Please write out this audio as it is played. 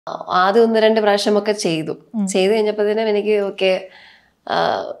ആദ്യം 1-2 പ്രാവശ്യമൊക്കെ ചെയ്തു കഴിഞ്ഞപ്പോഴത്തേനും എനിക്ക് ഓക്കെ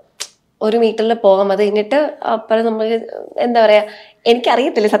ഒരു മീറ്ററിൽ പോകാം. അത് കഴിഞ്ഞിട്ട് അപ്പുറം നമ്മൾ എന്താ പറയാ,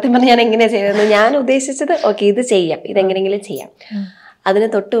 എനിക്കറിയത്തില്ല സത്യം പറഞ്ഞാൽ ഞാൻ എങ്ങനെയാ ചെയ്തതെന്ന്. ഞാൻ ഉദ്ദേശിച്ചത് ഓക്കെ ഇത് ചെയ്യാം, ഇതെങ്ങനെയെങ്കിലും ചെയ്യാം. അതിന്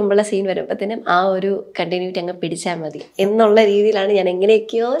തൊട്ട് മുമ്പുള്ള സീൻ വരുമ്പോഴത്തേനും ആ ഒരു കണ്ടിന്യൂറ്റി അങ്ങ് പിടിച്ചാൽ മതി എന്നുള്ള രീതിയിലാണ് ഞാൻ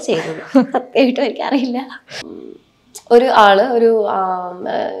എങ്ങനെയൊക്കെയോ ചെയ്തത്. സത്യമായിട്ടും എനിക്കറിയില്ല. ഒരു ആള്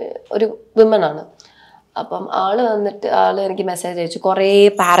ഒരു വിമനാണ്. അപ്പം ആള് വന്നിട്ട് എനിക്ക് മെസ്സേജ് അയച്ചു, കുറേ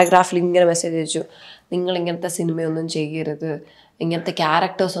പാരഗ്രാഫിൽ ഇങ്ങനെ മെസ്സേജ് അയച്ചു, നിങ്ങൾ ഇങ്ങനത്തെ സിനിമയൊന്നും ചെയ്യരുത്, ഇങ്ങനത്തെ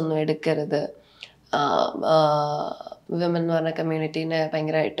ക്യാരക്ടേഴ്സ് ഒന്നും എടുക്കരുത്, വിമൻ എന്ന് പറഞ്ഞ കമ്മ്യൂണിറ്റീനെ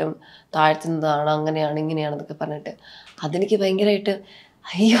ഭയങ്കരമായിട്ടും താഴ്ത്തുന്നതാണ്, അങ്ങനെയാണ് ഇങ്ങനെയാണെന്നൊക്കെ പറഞ്ഞിട്ട്. അതെനിക്ക് ഭയങ്കരമായിട്ട്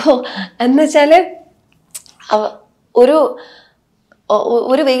അയ്യോ എന്നുവെച്ചാൽ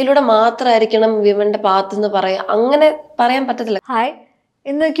ഒരു വെയിലൂടെ മാത്രമായിരിക്കണം വിമന്റെ പാത്തെന്ന് അങ്ങനെ പറയാൻ പറ്റത്തില്ല. ഹായ്,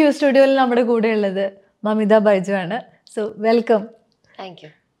 ഇന്ന് ക്യൂ സ്റ്റുഡിയോയിൽ നമ്മുടെ കൂടെ ഉള്ളത് മമിത ബൈജു ആണ്. So welcome. Thank you.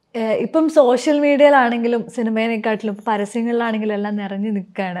 ഇപ്പം സോഷ്യൽ മീഡിയയിലാണെങ്കിലും സിനിമേനെക്കാട്ടിലും പരസ്യങ്ങളിലാണെങ്കിലും എല്ലാം നിറഞ്ഞു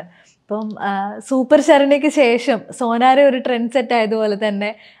നിൽക്കുകയാണ്. ഇപ്പം സൂപ്പർ ശരണ്യയ്ക്ക് ശേഷം സോനാരെ ഒരു ട്രെൻഡ് സെറ്റ് ആയതുപോലെ തന്നെ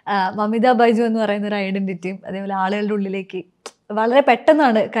മമിത ബൈജു എന്ന് പറയുന്ന ഒരു ഐഡന്റിറ്റിയും അതേപോലെ ആളുകളുടെ ഉള്ളിലേക്ക് വളരെ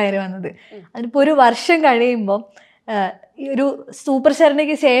പെട്ടെന്നാണ് കയറി വന്നത്. അതിനിപ്പോൾ ഒരു വർഷം കഴിയുമ്പം ഈ ഒരു സൂപ്പർ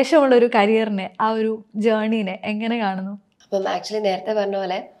ശരണ്യയ്ക്ക് ശേഷമുള്ള ഒരു കരിയറിനെ, ആ ഒരു ജേർണീനെ എങ്ങനെ കാണുന്നു? അപ്പം ആക്ച്വലി നേരത്തെ പറഞ്ഞ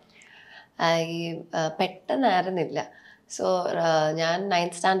പോലെ ഈ പെട്ടെന്നായിരുന്നില്ല. സോ ഞാൻ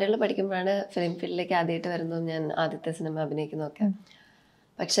 9th സ്റ്റാൻഡേർഡിൽ പഠിക്കുമ്പോഴാണ് ഫിലിം ഫീൽഡിലേക്ക് ആദ്യമായിട്ട് വരുന്നതും ഞാൻ ആദ്യത്തെ സിനിമ അഭിനയിക്കുന്നതൊക്കെ.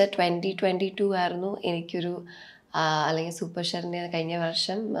 പക്ഷേ 2022 ആയിരുന്നു എനിക്കൊരു അല്ലെങ്കിൽ സൂപ്പർ ശരണ്യ കഴിഞ്ഞ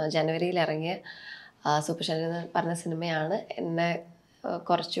വർഷം ജനുവരിയിൽ ഇറങ്ങിയ സൂപ്പർ ശരണ്യ എന്ന് പറഞ്ഞ സിനിമയാണ് എന്നെ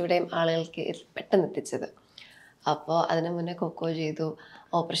കുറച്ചുകൂടെയും ആളുകൾക്ക് പെട്ടെന്ന് എത്തിച്ചത്. അപ്പോൾ അതിന് മുന്നേ കൊക്കോ ചെയ്തു,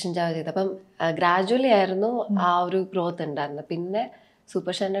 ഓപ്പറേഷൻ ജാവ ചെയ്തു. അപ്പം ഗ്രാജുവലി ആയിരുന്നു ആ ഒരു ഗ്രോത്ത് ഉണ്ടായിരുന്നത്. പിന്നെ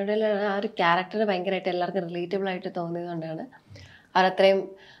സൂപ്പർ ശരണ്യയുടെ ആ ഒരു ക്യാരക്ടർ ഭയങ്കരമായിട്ട് എല്ലാവർക്കും റിലേറ്റബിൾ ആയിട്ട് തോന്നിയതുകൊണ്ടാണ് അവരത്രയും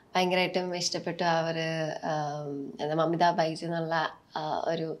ഭയങ്കരമായിട്ടും ഇഷ്ടപ്പെട്ടു. എന്താ മമിത ബൈജു എന്നുള്ള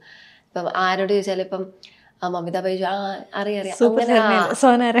ഒരു, ഇപ്പം ആരോട് ചോദിച്ചാലും ഇപ്പം മമിത ബൈജു അറിയാം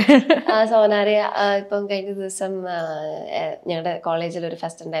സോനാരെ. ഇപ്പം കഴിഞ്ഞ ദിവസം ഞങ്ങളുടെ കോളേജിൽ ഒരു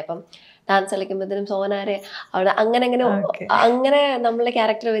ഫെസ്റ്റ് ഉണ്ടായപ്പം ഡാൻസ് കളിക്കുമ്പോഴത്തേനും സോനാരെ അവിടെ അങ്ങനെ നമ്മളെ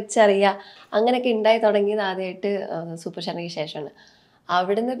ക്യാരക്ടർ വെച്ചറിയാം. അങ്ങനെയൊക്കെ ഉണ്ടായി തുടങ്ങിയത് ആദ്യമായിട്ട് സൂപ്പർ ശരണ്യയ്ക്ക് ശേഷമാണ്.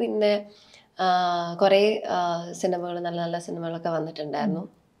 അവിടുന്ന് പിന്നെ കുറേ സിനിമകൾ, നല്ല നല്ല സിനിമകളൊക്കെ വന്നിട്ടുണ്ടായിരുന്നു.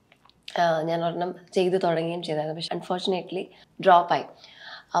 ഞാൻ ഒരെണ്ണം ചെയ്തു തുടങ്ങുകയും ചെയ്തായിരുന്നു. പക്ഷെ അൺഫോർച്ചുനേറ്റ്ലി ഡ്രോപ്പായി.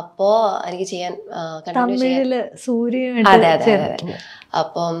 അപ്പോൾ എനിക്ക് ചെയ്യാൻ കണ്ടിന്യൂ ചെയ്യാൻ അതെ.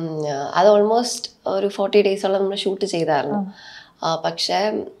 അപ്പം അത് ഓൾമോസ്റ്റ് ഒരു 40 ഡേയ്സോളം നമ്മൾ ഷൂട്ട് ചെയ്തായിരുന്നു. പക്ഷേ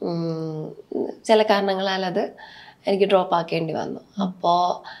ചില കാരണങ്ങളാൽ അത് എനിക്ക് ഡ്രോപ്പ് ആക്കേണ്ടി വന്നു. അപ്പോൾ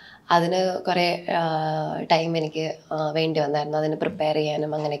അതിന് കുറേ ടൈം എനിക്ക് വേണ്ടി വന്നായിരുന്നു, അതിന് പ്രിപ്പയർ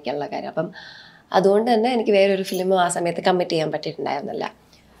ചെയ്യാനും അങ്ങനെയൊക്കെയുള്ള കാര്യം. അപ്പം അതുകൊണ്ട് തന്നെ എനിക്ക് വേറൊരു ഫിലിം ആ സമയത്ത് കമ്മിറ്റ് ചെയ്യാൻ പറ്റിയിട്ടുണ്ടായിരുന്നില്ല.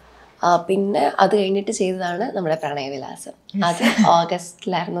 പിന്നെ അത് കഴിഞ്ഞിട്ട് ചെയ്തതാണ് നമ്മുടെ പ്രണയവിലാസം. അത്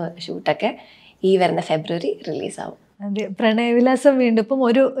ഓഗസ്റ്റിലായിരുന്നു ഷൂട്ടൊക്കെ. ഈ വരുന്ന ഫെബ്രുവരി റിലീസാവും. അതെ, പ്രണയവിലാസം വീണ്ടും ഇപ്പം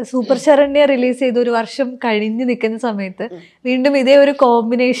ഒരു സൂപ്പർ ശരണ്യ റിലീസ് ചെയ്ത് ഒരു വർഷം കഴിഞ്ഞ് നിൽക്കുന്ന സമയത്ത് വീണ്ടും ഇതേ ഒരു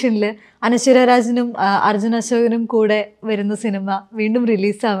കോമ്പിനേഷനിൽ അനശ്വര രാജനും അർജുൻ അശോകനും കൂടെ വരുന്ന സിനിമ വീണ്ടും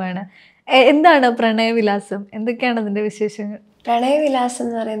റിലീസാവാണ്. എന്താണ് പ്രണയവിലാസം? എന്തൊക്കെയാണ് അതിൻ്റെ വിശേഷങ്ങൾ? പ്രണയവിലാസം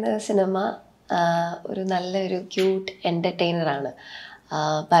എന്ന് പറയുന്ന സിനിമ ഒരു നല്ലൊരു ക്യൂട്ട് എൻ്റർടൈനറാണ്.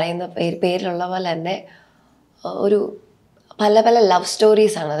 പറയുന്ന പേരിലുള്ള പോലെ തന്നെ ഒരു പല പല ലവ്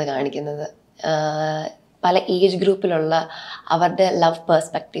സ്റ്റോറീസാണ് അത് കാണിക്കുന്നത്. പല ഏജ് ഗ്രൂപ്പിലുള്ള അവരുടെ ലവ്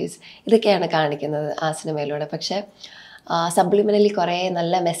പെർസ്പെക്റ്റീവ്സ് ഇതൊക്കെയാണ് കാണിക്കുന്നത് ആ സിനിമയിലൂടെ. പക്ഷേ സബ്ലിമിനലി കുറേ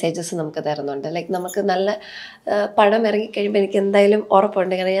നല്ല മെസ്സേജസ് നമുക്ക് തരുന്നുണ്ട്. ലൈക്ക് നമുക്ക് നല്ല പടം ഇറങ്ങിക്കഴിയുമ്പോൾ എനിക്ക് എന്തായാലും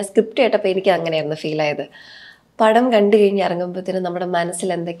ഉറപ്പുണ്ട്, കാരണം ഞാൻ സ്ക്രിപ്റ്റ് കേട്ടപ്പോൾ എനിക്ക് അങ്ങനെയായിരുന്നു ഫീൽ ആയത്. പടം കണ്ടു കഴിഞ്ഞ് ഇറങ്ങുമ്പോഴത്തേനും നമ്മുടെ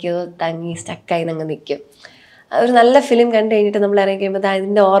മനസ്സിൽ എന്തൊക്കെയോ തങ്ങി സ്റ്റക്കായി അങ്ങ് നിൽക്കും. ഒരു നല്ല ഫിലിം കണ്ടു കഴിഞ്ഞിട്ട് നമ്മൾ ഇറങ്ങി കഴിയുമ്പോൾ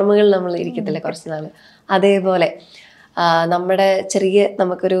അതിൻ്റെ ഓർമ്മകൾ നമ്മൾ ഇരിക്കത്തില്ല കുറച്ച് നാൾ. അതേപോലെ നമ്മുടെ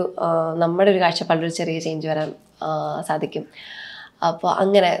ഒരു കാഴ്ചപ്പാടിലൊരു ചെറിയ ചേഞ്ച് വരാൻ സാധിക്കും. അപ്പോൾ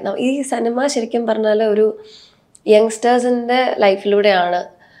അങ്ങനെ ഈ സിനിമ ശരിക്കും പറഞ്ഞാൽ ഒരു യങ്സ്റ്റേഴ്സിൻ്റെ ലൈഫിലൂടെയാണ്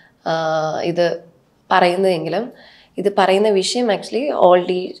ഇത് പറയുന്നതെങ്കിലും ഇത് പറയുന്ന വിഷയം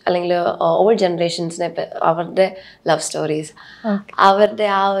ആക്ച്വലി അല്ലെങ്കിൽ ഓൾഡ് ജനറേഷൻസിനെ അവരുടെ ലവ് സ്റ്റോറീസ്, അവരുടെ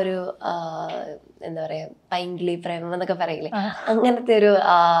ആ ഒരു എന്താ പറയുക പൈങ്കിളി പ്രേമം എന്നൊക്കെ പറയില്ലേ, അങ്ങനത്തെ ഒരു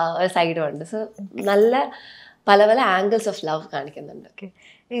സൈഡും ഉണ്ട്. സോ നല്ല പല പല ആംഗിൾസ് ഓഫ് ലവ് കാണിക്കുന്നുണ്ട്.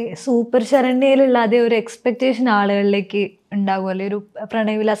 ഈ സൂപ്പർ ശരണ്യയിലുള്ള അതേ ഒരു എക്സ്പെക്റ്റേഷൻ ആളുകളിലേക്ക് ഉണ്ടാകുമല്ലോ. ഒരു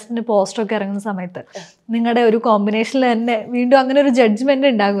പ്രണയവിലാസത്തിന്റെ പോസ്റ്ററൊക്കെ ഇറങ്ങുന്ന സമയത്ത് നിങ്ങളുടെ ഒരു കോമ്പിനേഷനിൽ തന്നെ വീണ്ടും അങ്ങനെ ഒരു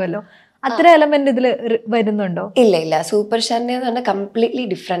ജഡ്ജ്മെന്റ് ഉണ്ടാകുമല്ലോ. അത്ര എലമെന്റ് ഇതിൽ വരുന്നുണ്ടോ? ഇല്ല. സൂപ്പർ ശരണ്യ എന്ന് പറഞ്ഞാൽ കംപ്ലീറ്റ്ലി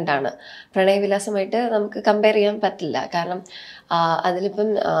ഡിഫറെൻ്റ് ആണ്. പ്രണയവിലാസമായിട്ട് നമുക്ക് കമ്പയർ ചെയ്യാൻ പറ്റില്ല. കാരണം അതിലിപ്പം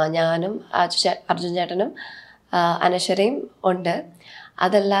ഞാനും അർജുൻ ചേട്ടനും അനശ്വരയും ഉണ്ട്.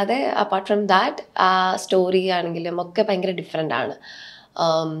 അതല്ലാതെ അപ്പാർട്ട് ഫ്രം ദാറ്റ് ആ സ്റ്റോറി ആണെങ്കിലും ഒക്കെ ഭയങ്കര ഡിഫറെൻ്റ് ആണ്.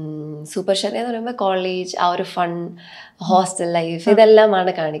 സൂപ്പർ ഷെറി എന്ന് പറയുമ്പോൾ കോളേജ്, ആ ഒരു ഫൺ, ഹോസ്റ്റൽ ലൈഫ്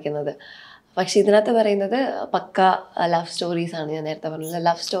ഇതെല്ലാമാണ് കാണിക്കുന്നത്. പക്ഷെ ഇതിനകത്ത് പറയുന്നത് പക്ക ലവ് സ്റ്റോറീസ് ആണ്. ഞാൻ നേരത്തെ പറഞ്ഞത്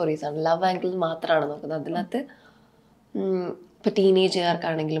ലവ് സ്റ്റോറീസ് ആണ്, ലവ് ആംഗിൾ മാത്രമാണ് നോക്കുന്നത്. അതിനകത്ത് ഇപ്പോൾ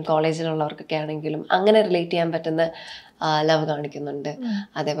ടീനേജുകാർക്കാണെങ്കിലും കോളേജിലുള്ളവർക്കൊക്കെ ആണെങ്കിലും അങ്ങനെ റിലേറ്റ് ചെയ്യാൻ പറ്റുന്ന ലവ് കാണിക്കുന്നുണ്ട്.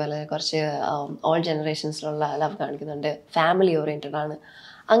 അതേപോലെ കുറച്ച് ഓൾ ജനറേഷൻസിലുള്ള ലവ് കാണിക്കുന്നുണ്ട്. ഫാമിലി ഓറിയൻറ്റഡ് ആണ്.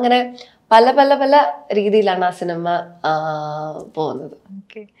 അങ്ങനെ പല പല പല രീതിയിലാണ് ആ സിനിമ പോകുന്നത്.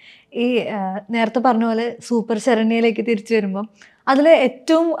 ഓക്കെ. ഈ നേരത്തെ പറഞ്ഞ പോലെ സൂപ്പർ ശരണ്യയിലേക്ക് തിരിച്ചു വരുമ്പം അതിൽ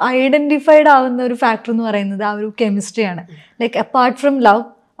ഏറ്റവും ഐഡൻറ്റിഫൈഡ് ആവുന്ന ഒരു ഫാക്ടർ എന്ന് പറയുന്നത് ആ ഒരു കെമിസ്ട്രിയാണ്. ലൈക്ക് അപ്പാർട്ട് ഫ്രം ലവ്,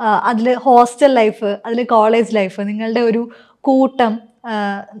 അതിൽ ഹോസ്റ്റൽ ലൈഫ്, അതിൽ കോളേജ് ലൈഫ്, നിങ്ങളുടെ ഒരു കൂട്ടം.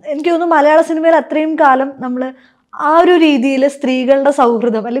 എനിക്ക് തോന്നുന്നു മലയാള സിനിമയിൽ അത്രയും കാലം നമ്മൾ ആ ഒരു രീതിയിൽ സ്ത്രീകളുടെ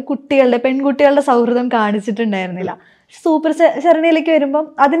സൗഹൃദം അല്ലെങ്കിൽ പെൺകുട്ടികളുടെ സൗഹൃദം കാണിച്ചിട്ടുണ്ടായിരുന്നില്ല. സൂപ്പർ ശരണ്യയിലേക്ക് വരുമ്പം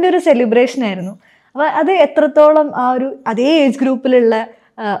അതിൻ്റെ ഒരു സെലിബ്രേഷൻ ആയിരുന്നു. അപ്പോൾ അത് എത്രത്തോളം ആ ഒരു അതേ ഏജ് ഗ്രൂപ്പിലുള്ള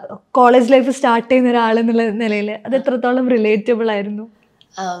കോളേജ് ലൈഫ് സ്റ്റാർട്ട് ചെയ്യുന്ന ഒരാൾ എന്നുള്ള നിലയിൽ അത് എത്രത്തോളം റിലേറ്റബിൾ ആയിരുന്നു?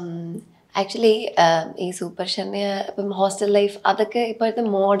 ആക്ച്വലി ഈ സൂപ്പർ ശരണ്യ ഇപ്പം ഹോസ്റ്റൽ ലൈഫ് അതൊക്കെ ഇപ്പോഴത്തെ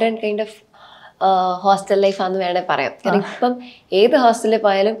മോഡേൺ കൈൻഡ് ഓഫ് ഹോസ്റ്റൽ ലൈഫാന്ന് വേണേൽ പറയാം. കാരണം ഇപ്പം ഏത് ഹോസ്റ്റലിൽ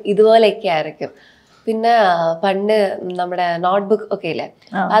പോയാലും ഇതുപോലെയൊക്കെ ആയിരിക്കും. പിന്നെ പണ്ട് നമ്മുടെ നോട്ട്ബുക്ക് ഒക്കെ ഇല്ലേ,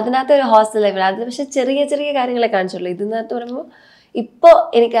 അതിനകത്ത് ഒരു ഹോസ്റ്റൽ ലൈഫ്, അത് പക്ഷെ ചെറിയ ചെറിയ കാര്യങ്ങളെ കാണിച്ചുള്ളൂ. ഇതിനകത്ത് പറയുമ്പോൾ ഇപ്പോൾ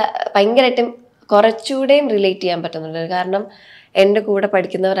എനിക്ക് ഭയങ്കരമായിട്ടും കുറച്ചുകൂടെയും റിലേറ്റ് ചെയ്യാൻ പറ്റുന്നുണ്ട്. കാരണം എൻ്റെ കൂടെ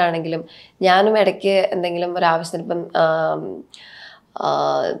പഠിക്കുന്നവരാണെങ്കിലും ഞാനും ഇടയ്ക്ക് എന്തെങ്കിലും ഒരു ആവശ്യത്തിന് ഇപ്പം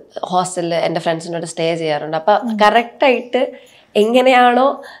ഹോസ്റ്റലിൽ എൻ്റെ ഫ്രണ്ട്സിനോട് സ്റ്റേ ചെയ്യാറുണ്ട്. അപ്പം കറക്റ്റായിട്ട് എങ്ങനെയാണോ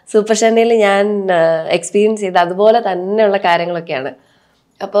സൂപ്പർ ശരണ്യയിൽ ഞാൻ എക്സ്പീരിയൻസ് ചെയ്ത് അതുപോലെ തന്നെയുള്ള കാര്യങ്ങളൊക്കെയാണ്.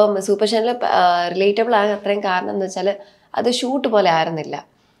 അപ്പം സൂപ്പർ ശരണ്യയിൽ റിലേറ്റബിൾ ആകാൻ അത്രയും കാരണം എന്ന് വെച്ചാൽ അത് ഷൂട്ട് പോലെ ആയിരുന്നില്ല.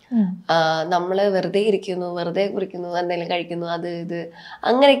 നമ്മൾ വെറുതെ ഇരിക്കുന്നു, വെറുതെ കുറിക്കുന്നു, എന്തെങ്കിലും കഴിക്കുന്നു, അത് ഇത്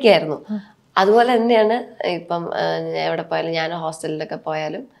അങ്ങനെയൊക്കെയായിരുന്നു. അതുപോലെ തന്നെയാണ് ഇപ്പം എവിടെ പോയാലും, ഞാൻ ഹോസ്റ്റലിലൊക്കെ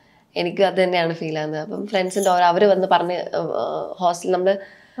പോയാലും എനിക്ക് അത് തന്നെയാണ് ഫീൽ ആകുന്നത്. അപ്പം ഫ്രണ്ട്സിൻ്റെ അവർ വന്ന് പറഞ്ഞ് ഹോസ്റ്റലിൽ നമ്മൾ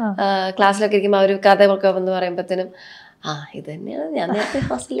ക്ലാസ്സിലൊക്കെ ഇരിക്കുമ്പോൾ അവർ കഥകളൊക്കെ വന്ന് പറയുമ്പോഴത്തേനും ഇത് തന്നെയാണ് ഞാൻ നേരത്തെ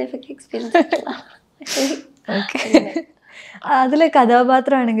ഹോസ്റ്റൽ ലൈഫൊക്കെ എക്സ്പീരിയൻസ്. അതിലെ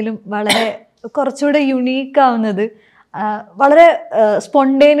കഥാപാത്രമാണെങ്കിലും വളരെ കുറച്ചുകൂടെ യുണീക്ക് ആവുന്നത് വളരെ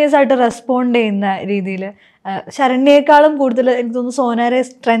സ്പോണ്ടേനിയസ് ആയിട്ട് റെസ്പോണ്ട് ചെയ്യുന്ന രീതിയിൽ. ശരണ്യേക്കാളും കൂടുതൽ എനിക്ക് തോന്നുന്നു സോനാരെ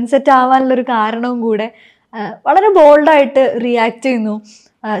ട്രെൻഡ് സെറ്റ് ആവാനുള്ളൊരു കാരണവും കൂടെ വളരെ ബോൾഡായിട്ട് റിയാക്ട് ചെയ്യുന്നു,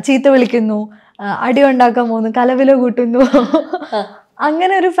 ചീത്ത വിളിക്കുന്നു, അടി ഉണ്ടാക്കാൻ പോകുന്നു, കലവില കൂട്ടുന്നു.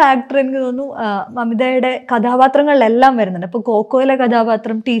 അങ്ങനെ ഒരു ഫാക്ടർ എനിക്ക് തോന്നുന്നു മമിതയുടെ കഥാപാത്രങ്ങളിലെല്ലാം വരുന്നുണ്ട്. ഇപ്പോൾ കോക്കോയിലെ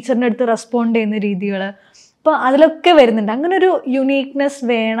കഥാപാത്രം ടീച്ചറിൻ്റെ അടുത്ത് റെസ്പോണ്ട് ചെയ്യുന്ന രീതികൾ, അപ്പോൾ അതിലൊക്കെ വരുന്നുണ്ട്. അങ്ങനെ ഒരു യുണീക്നെസ്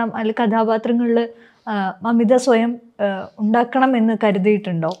വേണം അതിൽ കഥാപാത്രങ്ങളിൽ മമിത സ്വയം ഉണ്ടാക്കണം എന്ന്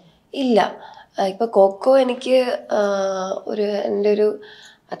കരുതിയിട്ടുണ്ടോ? ഇല്ല. ഇപ്പോൾ കോക്കോ എനിക്ക് എൻ്റെ ഒരു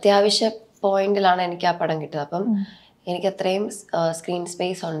അത്യാവശ്യ പോയിന്റിലാണ് എനിക്ക് ആ പടം കിട്ടുന്നത്. അപ്പം എനിക്ക് അത്രയും സ്ക്രീൻ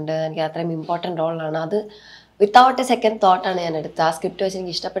സ്പേസ് ഉണ്ട്, എനിക്ക് അത്രയും ഇമ്പോർട്ടൻ്റ് റോളാണ്. അത് വിത്തൗട്ട് എ സെക്കൻഡ് തോട്ടാണ് ഞാൻ എടുത്തത്. ആ സ്ക്രിപ്റ്റ് വെച്ച്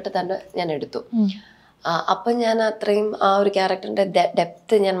എനിക്ക് ഇഷ്ടപ്പെട്ട് തന്നെ ഞാൻ എടുത്തു. അപ്പം ഞാൻ അത്രയും ആ ഒരു ക്യാരക്ടറിൻ്റെ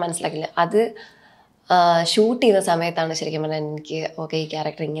ഡെപ്ത് ഞാൻ മനസ്സിലാക്കില്ല. അത് ഷൂട്ട് ചെയ്യുന്ന സമയത്താണ് ശരിക്കും പറഞ്ഞാൽ എനിക്ക് ഓക്കെ ഈ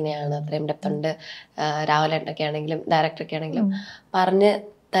ക്യാരക്ടർ ഇങ്ങനെയാണ്, അത്രയും ഡെപ്ത് ഉണ്ട്, രാഹുലേട്ടനൊക്കെ ആണെങ്കിലും ഡയറക്ടറൊക്കെ ആണെങ്കിലും പറഞ്ഞ്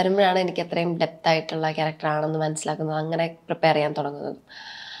തരുമ്പോഴാണ് എനിക്ക് അത്രയും ഡെപ്ത് ആയിട്ടുള്ള ക്യാരക്ടറാണെന്ന് മനസ്സിലാക്കുന്നത്, അങ്ങനെ പ്രിപ്പയർ ചെയ്യാൻ തുടങ്ങുന്നത്.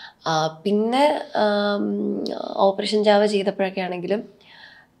 പിന്നെ ഓപ്പറേഷൻ ജാവ ചെയ്തപ്പോഴൊക്കെ ആണെങ്കിലും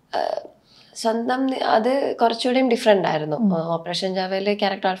സ്വന്തം അത് കുറച്ചുകൂടെയും ഡിഫറെൻ്റ് ആയിരുന്നു. ഓപ്പറേഷൻ ജാവയിലെ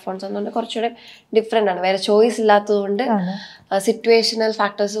ക്യാരക്ടർ അൽഫോൺസ് എന്നുകൊണ്ട് കുറച്ചുകൂടെ ഡിഫറെൻ്റ് ആണ്. വേറെ ചോയ്സ് ഇല്ലാത്തതുകൊണ്ട് സിറ്റുവേഷണൽ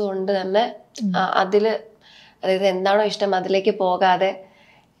ഫാക്ടേഴ്സ് കൊണ്ട് തന്നെ അതിൽ, അതായത് എന്താണോ ഇഷ്ടം അതിലേക്ക് പോകാതെ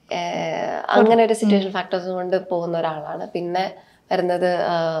അങ്ങനെ ഒരു സിറ്റുവേഷൻ ഫാക്ടേഴ്സ് കൊണ്ട് പോകുന്ന ഒരാളാണ്. പിന്നെ വരുന്നത്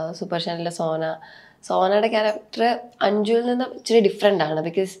സൂപ്പർ ശരണ്യയിലെ സോനയുടെ ക്യാരക്ടർ അഞ്ജുവിൽ നിന്ന് ഇച്ചിരി ഡിഫറെൻ്റ് ആണ്.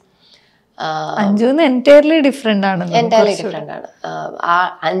 ബിക്കോസ് എൻറ്റയർലി ഡിഫറെൻ്റ് ആണ്. ആ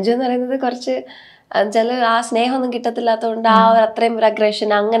അഞ്ജു എന്ന് പറയുന്നത് കുറച്ച് ചില ആ സ്നേഹമൊന്നും കിട്ടത്തില്ലാത്തതുകൊണ്ട് ആ ഒരു അത്രയും ഒരു അഗ്രഷൻ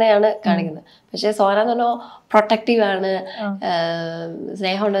അങ്ങനെയാണ് കാണിക്കുന്നത്. പക്ഷെ സോന എന്ന് പറഞ്ഞാൽ പ്രൊട്ടക്റ്റീവ് ആണ്,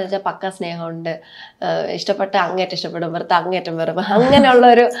 സ്നേഹം ഉണ്ടെന്ന് വെച്ചാൽ പക്ക സ്നേഹമുണ്ട്, ഇഷ്ടപ്പെട്ട അങ്ങേറ്റം ഇഷ്ടപ്പെടും, വെറുതെ അങ്ങേറ്റം വെറും,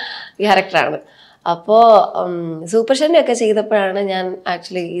 അങ്ങനെയുള്ളൊരു ക്യാരക്ടറാണ്. അപ്പോൾ സൂപ്പർ ശരണ്യൊക്കെ ചെയ്തപ്പോഴാണ് ഞാൻ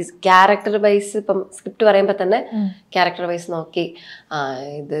ആക്ച്വലി ഈ ക്യാരക്ടർ വൈസ്, ഇപ്പം സ്ക്രിപ്റ്റ് പറയുമ്പോൾ തന്നെ ക്യാരക്ടർ വൈസ് നോക്കി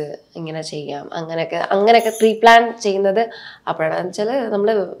ഇത് ഇങ്ങനെ ചെയ്യാം അങ്ങനെയൊക്കെ പ്രീ പ്ലാൻ ചെയ്യുന്നത് അപ്പോഴാണ്. എന്ന് വെച്ചാൽ നമ്മൾ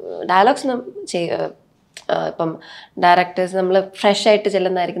ഡയലോഗ്സ് ഇപ്പം ഡയറക്ടേഴ്സ് നമ്മൾ ഫ്രഷ് ആയിട്ട്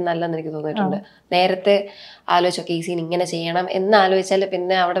ചെല്ലുന്നതായിരിക്കും നല്ലതെന്ന് എനിക്ക് തോന്നിയിട്ടുണ്ട്. നേരത്തെ ആലോചിച്ചൊക്കെ ഈ സീൻ ഇങ്ങനെ ചെയ്യണം എന്ന് ആലോചിച്ചാൽ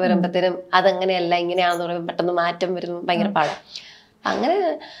പിന്നെ അവിടെ വരുമ്പോഴത്തേനും അതങ്ങനെയല്ല ഇങ്ങനെയാണെന്ന് പറയുമ്പോൾ പെട്ടെന്ന് മാറ്റം വരുമ്പോൾ ഭയങ്കര പാടാണ്. അങ്ങനെ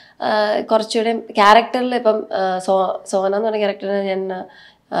കുറച്ചുകൂടെ ക്യാരക്ടറിൽ ഇപ്പം സോന എന്ന് പറഞ്ഞ ക്യാരക്ടറിന്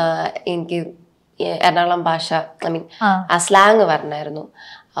എനിക്ക് എറണാകുളം ഭാഷ, ഐ മീൻ ആ സ്ലാങ് പറഞ്ഞായിരുന്നു.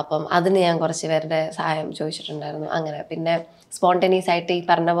 അപ്പം അതിന് ഞാൻ കുറച്ച് പേരുടെ സഹായം ചോദിച്ചിട്ടുണ്ടായിരുന്നു. അങ്ങനെ പിന്നെ സ്പോണ്ടേനിയസ് ആയിട്ട് ഈ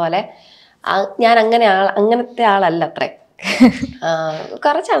പറഞ്ഞ പോലെ ഞാൻ അങ്ങനത്തെ ആളല്ല അത്രേ,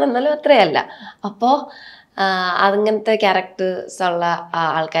 കുറച്ചാണ് എന്നാലും അത്രയല്ല. അപ്പോൾ അങ്ങനത്തെ ക്യാരക്ടേഴ്സ് ഉള്ള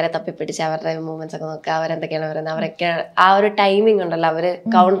ആൾക്കാരെ തപ്പിപ്പിടിച്ച് അവരുടെ മൂവ്മെന്റ്സ് ഒക്കെ നോക്കുക, അവരെന്തൊക്കെയാണ് പറയുന്നത്, അവരൊക്കെ ആ ഒരു ടൈമിംഗ് ഉണ്ടല്ലോ, അവര്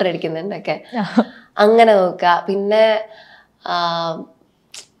കൗണ്ടർ അടിക്കുന്നുണ്ടൊക്കെ അങ്ങനെ നോക്കുക.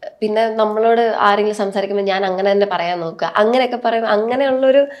 പിന്നെ നമ്മളോട് ആരെങ്കിലും സംസാരിക്കുമ്പോൾ ഞാൻ അങ്ങനെ തന്നെ പറയാൻ നോക്കുക. അങ്ങനെയൊക്കെ പറയുമ്പോൾ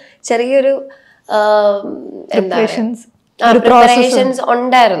അങ്ങനെയുള്ളൊരു ചെറിയൊരു എന്താ പ്രിപ്പറേഷൻസ്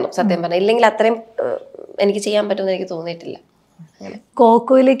ഉണ്ടായിരുന്നു സത്യം പറഞ്ഞാൽ. ഇല്ലെങ്കിൽ അത്രയും എനിക്ക് ചെയ്യാൻ പറ്റുമെന്ന് എനിക്ക് തോന്നിയിട്ടില്ല.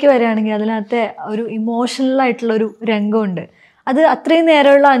 കോക്കോയിലേക്ക് വരികയാണെങ്കിൽ അതിനകത്തെ ഒരു ഇമോഷണൽ ആയിട്ടുള്ള ഒരു രംഗമുണ്ട്. അത് അത്രയും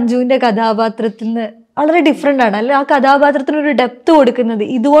നേരമുള്ള അഞ്ജുവിന്റെ കഥാപാത്രത്തിൽ നിന്ന് വളരെ ഡിഫറെന്റ് ആണ്. അല്ലെ, ആ കഥാപാത്രത്തിന് ഒരു ഡെപ്ത് കൊടുക്കുന്നത്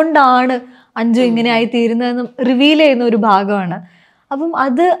ഇതുകൊണ്ടാണ് അഞ്ജു ഇങ്ങനെ ആയി തീരുന്നതെന്ന് റിവീൽ ചെയ്യുന്ന ഒരു ഭാഗമാണ്. അപ്പം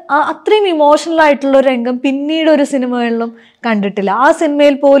അത് അത്രയും ഇമോഷണൽ ആയിട്ടുള്ള ഒരു രംഗം പിന്നീട് ഒരു സിനിമകളിലും കണ്ടിട്ടില്ല. ആ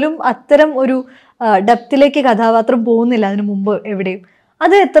സിനിമയിൽ പോലും അത്തരം ഒരു ഡെപ്തിലേക്ക് കഥാപാത്രം പോകുന്നില്ല അതിനു മുമ്പ് എവിടെയും.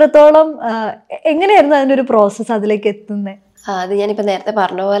 അത് എത്രത്തോളം എങ്ങനെയായിരുന്നു അതിൻ്റെ ഒരു പ്രോസസ്സ് അതിലേക്ക് എത്തുന്നത്? അത് ഞാനിപ്പോൾ നേരത്തെ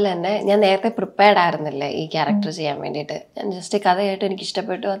പറഞ്ഞ പോലെ തന്നെ ഞാൻ നേരത്തെ പ്രിപ്പയർഡ് ആയിരുന്നില്ല ഈ ക്യാരക്ടർ ചെയ്യാൻ വേണ്ടിയിട്ട്. ഞാൻ ജസ്റ്റ് കഥയായിട്ട് എനിക്ക്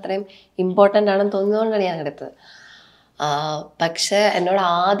ഇഷ്ടപ്പെട്ടു, അത്രയും ഇമ്പോർട്ടൻ്റ് ആണെന്ന് തോന്നുന്നതുകൊണ്ടാണ് ഞാൻ എടുത്തത്. പക്ഷെ എന്നോട്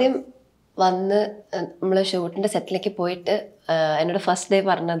ആദ്യം വന്ന് നമ്മൾ ഷൂട്ടിൻ്റെ സെറ്റിലേക്ക് പോയിട്ട് എന്നോട് ഫസ്റ്റ് ഡേ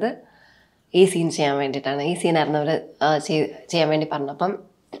പറഞ്ഞത് ഈ സീൻ ചെയ്യാൻ വേണ്ടിയിട്ടാണ്. ഈ സീനായിരുന്നു അവർ ചെയ്യാൻ വേണ്ടി പറഞ്ഞു. അപ്പം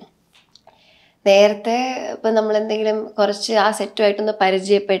നേരത്തെ ഇപ്പം നമ്മളെന്തെങ്കിലും കുറച്ച് ആ സെറ്റുമായിട്ടൊന്ന്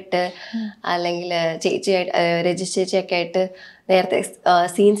പരിചയപ്പെട്ട് അല്ലെങ്കിൽ ചേച്ചിയൊക്കെ ആയിട്ട് നേരത്തെ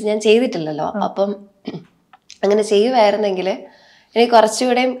സീൻസ് ഞാൻ ചെയ്തിട്ടില്ലല്ലോ. അപ്പം അങ്ങനെ ചെയ്യുമായിരുന്നെങ്കിൽ എനിക്ക്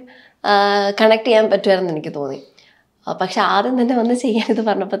കുറച്ചുകൂടെയും കണക്ട് ചെയ്യാൻ പറ്റുമായിരുന്നു എനിക്ക് തോന്നി. പക്ഷെ ആദ്യം തന്നെ വന്ന് ചെയ്യാനിത്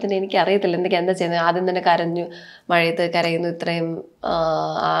പറഞ്ഞപ്പോൾ തന്നെ എനിക്ക് അറിയത്തില്ല എന്താ ചെയ്യുന്നത്. ആദ്യം തന്നെ കരഞ്ഞു, മഴയത്ത് കരയുന്നു, ഇത്രയും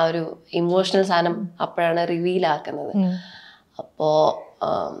ആ ഒരു ഇമോഷണൽ സാധനം അപ്പോഴാണ് റിവീലാക്കുന്നത്. അപ്പോൾ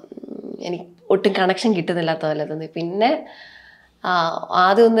എനിക്ക് ഒട്ടും കണക്ഷൻ കിട്ടുന്നില്ലാത്ത പോലെ തോന്നി. പിന്നെ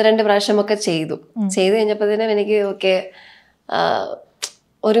ആദ്യം 1-2 പ്രാവശ്യമൊക്കെ ചെയ്തു കഴിഞ്ഞപ്പോഴത്തേനും എനിക്ക് ഓക്കെ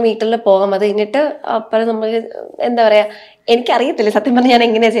ഒരു മീറ്ററിൽ പോകാം. അത് കഴിഞ്ഞിട്ട് അപ്പോഴും നമ്മൾ എന്താ പറയുക, എനിക്കറിയത്തില്ല സത്യം പറഞ്ഞാൽ ഞാൻ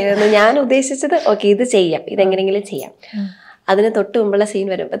എങ്ങനെയാണ് ചെയ്തതെന്ന്. ഞാൻ ഉദ്ദേശിച്ചത് ഓക്കെ ഇത് ചെയ്യാം, ഇതെങ്ങനെയെങ്കിലും ചെയ്യാം. അതിന് തൊട്ട് മുമ്പുള്ള സീൻ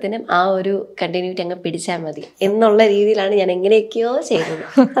വരുമ്പോഴത്തേനും ആ ഒരു കണ്ടിന്യൂറ്റി അങ്ങ് പിടിച്ചാൽ മതി എന്നുള്ള രീതിയിലാണ് ഞാൻ എങ്ങനെയൊക്കെയോ ചെയ്തത്.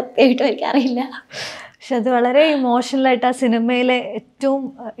 സത്യമായിട്ടും എനിക്കറിയില്ല. പക്ഷെ അത് വളരെ ഇമോഷണലായിട്ട് ആ സിനിമയിലെ ഏറ്റവും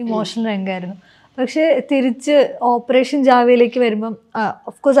ഇമോഷണൽ രംഗമായിരുന്നു. പക്ഷെ തിരിച്ച് ഓപ്പറേഷൻ ജാവയിലേക്ക് വരുമ്പം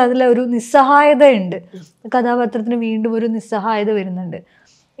ഓഫ്കോഴ്സ് അതിലെ ഒരു നിസ്സഹായത ഉണ്ട്. കഥാപാത്രത്തിന് വീണ്ടും ഒരു നിസ്സഹായത വരുന്നുണ്ട്.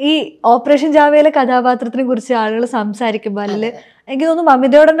 ഈ ഓപ്പറേഷൻ ജാവയിലെ കഥാപാത്രത്തിനെ കുറിച്ച് ആളുകൾ സംസാരിക്കുമ്പോൾ അല്ലെങ്കിൽ എനിക്ക് തോന്നുന്നു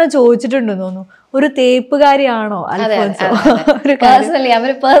മമിതയോട് തന്നെ ചോദിച്ചിട്ടുണ്ടെന്ന് തോന്നുന്നു, ഒരു തേപ്പുകാരിയാണോ അൽഫോൻസോ?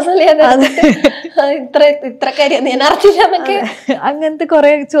 അങ്ങനത്തെ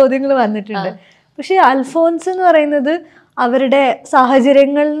കുറെ ചോദ്യങ്ങൾ വന്നിട്ടുണ്ട്. പക്ഷെ അൽഫോൻസ് എന്ന് പറയുന്നത് അവരുടെ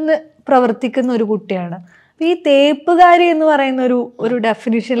സാഹചര്യങ്ങളിൽ നിന്ന് പ്രവർത്തിക്കുന്ന ഒരു കുട്ടിയാണ്. ഈ തേപ്പുകാരി എന്ന് പറയുന്ന ഒരു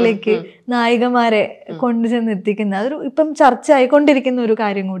ഡെഫിനിഷനിലേക്ക് നായികമാരെ കൊണ്ടുചെന്ന് എത്തിക്കുന്ന അതൊരു ഇപ്പം ചർച്ച ആയിക്കൊണ്ടിരിക്കുന്ന ഒരു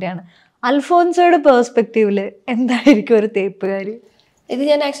കാര്യം കൂടിയാണ്. അൽഫോൻസോയുടെ പേഴ്സ്പെക്റ്റീവില് എന്തായിരിക്കും ഒരു തേപ്പുകാരി? ഇത്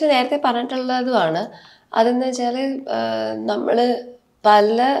ഞാൻ ആക്ച്വലി നേരത്തെ പറഞ്ഞിട്ടുള്ളതുമാണ്. അതെന്ന് വെച്ചാൽ നമ്മൾ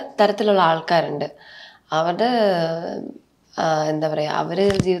പല തരത്തിലുള്ള ആൾക്കാരുണ്ട്. അവരുടെ എന്താ പറയുക, അവർ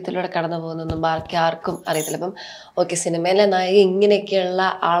ജീവിതത്തിലൂടെ കടന്നു പോകുന്നൊന്നും ബാക്കി ആർക്കും അറിയത്തില്ല. ഇപ്പം ഓക്കെ സിനിമയിലെ നായിക ഇങ്ങനെയൊക്കെയുള്ള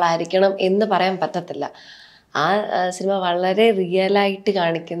ആളായിരിക്കണം എന്ന് പറയാൻ പറ്റത്തില്ല. ആ സിനിമ വളരെ റിയലായിട്ട്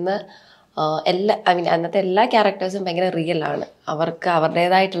കാണിക്കുന്ന അന്നത്തെ എല്ലാ ക്യാരക്ടേഴ്സും ഭയങ്കര റിയലാണ്. അവർക്ക്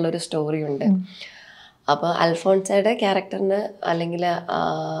അവരുടേതായിട്ടുള്ളൊരു സ്റ്റോറി ഉണ്ട്. അപ്പോൾ അൽഫോൺസയുടെ ക്യാരക്ടറിന് അല്ലെങ്കിൽ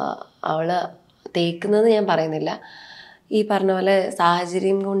അവള് തേക്കുന്നത് ഞാൻ പറയുന്നില്ല, ഈ പറഞ്ഞ പോലെ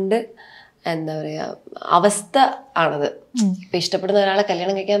സാഹചര്യം കൊണ്ട് എന്താ പറയുക അവസ്ഥ ആണത്. ഇപ്പം ഇഷ്ടപ്പെടുന്ന ഒരാളെ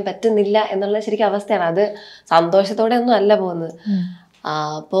കല്യാണം കഴിക്കാൻ പറ്റുന്നില്ല എന്നുള്ള ശരിക്കും അവസ്ഥയാണ്. അത് സന്തോഷത്തോടെ ഒന്നും അല്ല പോകുന്നത്.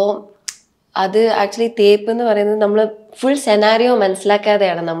 അപ്പോൾ അത് ആക്ച്വലി തേപ്പ് എന്ന് പറയുന്നത് നമ്മൾ ഫുൾ സെനാരിയോ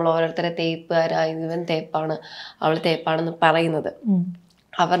മനസ്സിലാക്കാതെയാണ് നമ്മൾ ഓരോരുത്തരെ ഇവൻ തേപ്പാണ് അവൾ തേപ്പാണെന്ന് പറയുന്നത്.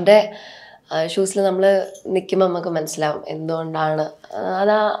 അവരുടെ ഷൂസിൽ നമ്മൾ നിൽക്കുമ്പോൾ നമുക്ക് മനസ്സിലാവും എന്തുകൊണ്ടാണ്.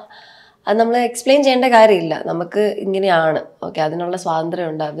 അത് നമ്മൾ എക്സ്പ്ലെയിൻ ചെയ്യേണ്ട കാര്യമില്ല, നമുക്ക് ഇങ്ങനെയാണ് ഓക്കെ, അതിനുള്ള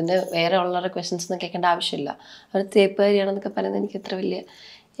സ്വാതന്ത്ര്യമുണ്ട്. അതിന് വേറെ ഉള്ള ക്വസ്റ്റ്യൻസ് ഒന്നും കേൾക്കേണ്ട ആവശ്യമില്ല. അവർ തേപ്പുകാരിയാണെന്നൊക്കെ പറയുന്നത് എനിക്ക് അത്ര വലിയ,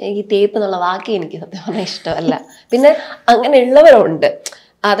 എനിക്ക് തേപ്പ് എന്നുള്ള വാക്ക് എനിക്ക് സത്യം പറഞ്ഞാൽ ഇഷ്ടമല്ല. പിന്നെ അങ്ങനെയുള്ളവരുണ്ട്,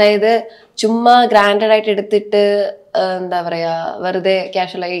 അതായത് ചുമ്മാ ഗ്രാൻഡഡ് ആയിട്ട് എടുത്തിട്ട് എന്താ പറയുക വെറുതെ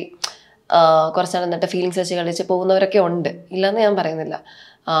ക്യാഷ്വലായി കുറച്ചാൾ എന്നിട്ട് ഫീലിങ്സ് വെച്ച് കളിച്ച് പോകുന്നവരൊക്കെ ഉണ്ട്, ഇല്ലയെന്ന് ഞാൻ പറയുന്നില്ല.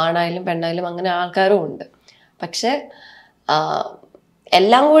 ആണായാലും പെണ്ണായാലും അങ്ങനെ ആൾക്കാരും ഉണ്ട്. പക്ഷെ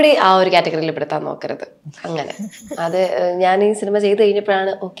എല്ലാം കൂടി ആ ഒരു കാറ്റഗറിയിൽ പെടുത്താൻ നോക്കരുത്. അങ്ങനെ അത് ഞാൻ ഈ സിനിമ ചെയ്ത്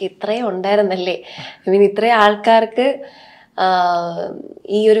കഴിഞ്ഞപ്പോഴാണ് ഓക്കെ ഇത്രയും ഉണ്ടായിരുന്നല്ലേ, ഐ മീൻ ഇത്രയും ആൾക്കാർക്ക്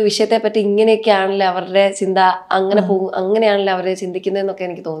ഈ ഒരു വിഷയത്തെ പറ്റി ഇങ്ങനെയൊക്കെയാണല്ലോ അവരുടെ ചിന്ത, അങ്ങനെ പോകും, അങ്ങനെയാണല്ലോ അവരെ ചിന്തിക്കുന്നതെന്നൊക്കെ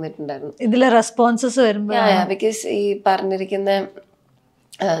എനിക്ക് തോന്നിയിട്ടുണ്ടായിരുന്നു ഇതിലെ റെസ്പോൺസസ് വരുമ്പോൾ. ബിക്കോസ് ഈ പറഞ്ഞിരിക്കുന്ന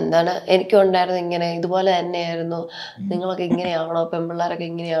എന്താണ് എനിക്കും ഉണ്ടായിരുന്നു ഇങ്ങനെ ഇതുപോലെ തന്നെയായിരുന്നു, നിങ്ങളൊക്കെ ഇങ്ങനെയാണോ, പെൺപിള്ളേരൊക്കെ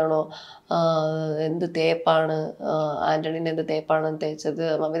ഇങ്ങനെയാണോ, എന്ത് തേപ്പാണ് ആന്റണീനെ, എന്ത് തേപ്പാണ് തേച്ചത്,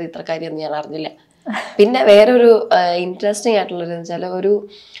 മമിത ഇത്ര കാര്യമൊന്നും ഞാൻ അറിഞ്ഞില്ല. പിന്നെ വേറൊരു ഇൻട്രസ്റ്റിംഗ് ആയിട്ടുള്ളൊരു വെച്ചാൽ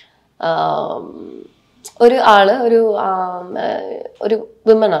ഒരു ആള് ഒരു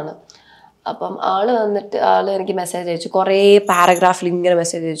വിമൻ ആണ്. അപ്പം ആള് വന്നിട്ട് എനിക്ക് മെസ്സേജ് അയച്ചു, കുറേ പാരഗ്രാഫിൽ ഇങ്ങനെ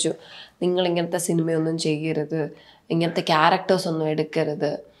മെസ്സേജ് അയച്ചു, നിങ്ങൾ ഇങ്ങനത്തെ സിനിമയൊന്നും ചെയ്യരുത്, ഇങ്ങനത്തെ ക്യാരക്ടേഴ്സ് ഒന്നും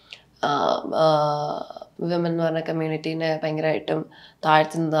എടുക്കരുത്, വിമൻ എന്ന് പറഞ്ഞ കമ്മ്യൂണിറ്റീനെ ഭയങ്കരമായിട്ടും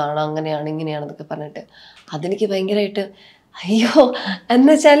താഴ്ത്തുന്നതാണ്, അങ്ങനെയാണ് ഇങ്ങനെയാണെന്നൊക്കെ പറഞ്ഞിട്ട് അതെനിക്ക് ഭയങ്കരമായിട്ട് അയ്യോ.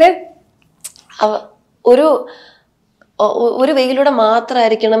 എന്നുവെച്ചാൽ ഒരു വെയിലൂടെ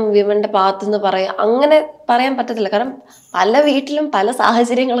മാത്രമായിരിക്കണം വിമന്റെ പാത്തെന്ന് അങ്ങനെ പറയാൻ പറ്റത്തില്ല. കാരണം പല വീട്ടിലും പല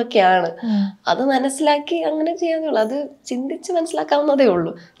സാഹചര്യങ്ങളൊക്കെയാണ്. അത് മനസ്സിലാക്കി അങ്ങനെ ചെയ്യാന്നുള്ളൂ. അത് ചിന്തിച്ച് മനസ്സിലാക്കാവുന്നതേ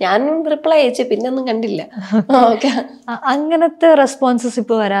ഉള്ളൂ. ഞാനും റിപ്ലൈ അയച്ചു, പിന്നെ ഒന്നും കണ്ടില്ല. ഓക്കെ, അങ്ങനത്തെ റെസ്പോൺസസ്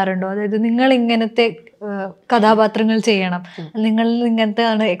ഇപ്പൊ വരാറുണ്ടോ? അതായത് നിങ്ങൾ ഇങ്ങനത്തെ കഥാപാത്രങ്ങൾ ചെയ്യണം, നിങ്ങൾ ഇങ്ങനത്തെ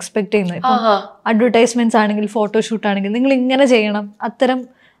ആണ് എക്സ്പെക്ട് ചെയ്യുന്നത്. അഡ്വർടൈസ്മെന്റ്സ് ആണെങ്കിൽ, ഫോട്ടോഷൂട്ട് ആണെങ്കിൽ നിങ്ങൾ ഇങ്ങനെ ചെയ്യണം, അത്തരം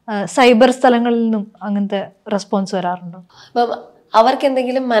സൈബർ സ്ഥലങ്ങളിൽ നിന്നും അങ്ങനത്തെ റെസ്പോൺസ് വരാറുണ്ടോ? അപ്പം അവർക്ക്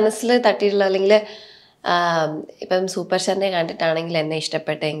എന്തെങ്കിലും മനസ്സിൽ തട്ടിയിട്ടുള്ള, അല്ലെങ്കിൽ ഇപ്പം സൂപ്പർ സ്റ്റാറിനെ കണ്ടിട്ടാണെങ്കിൽ എന്നെ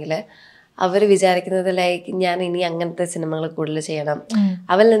ഇഷ്ടപ്പെട്ടെങ്കിൽ അവർ വിചാരിക്കുന്നത് ലൈക്ക് ഞാൻ ഇനി അങ്ങനത്തെ സിനിമകൾ കൂടുതൽ ചെയ്യണം,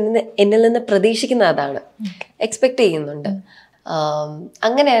 എന്നിൽ നിന്ന് പ്രതീക്ഷിക്കുന്ന അതാണ്, എക്സ്പെക്ട് ചെയ്യുന്നുണ്ട്.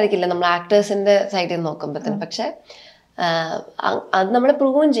 അങ്ങനെ ആയിരിക്കില്ല നമ്മൾ ആക്ടേഴ്സിന്റെ സൈഡിൽ നോക്കുമ്പോഴത്തേന്. പക്ഷെ അത് നമ്മൾ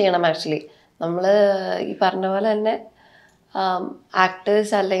പ്രൂവും ചെയ്യണം. ആക്ച്വലി നമ്മൾ ഈ പറഞ്ഞ പോലെ തന്നെ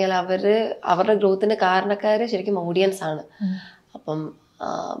ആക്ടേഴ്സ് അല്ലെങ്കിൽ അവരുടെ ഗ്രോത്തിന് കാരണക്കാർ ശരിക്കും ഓഡിയൻസ് ആണ്. അപ്പം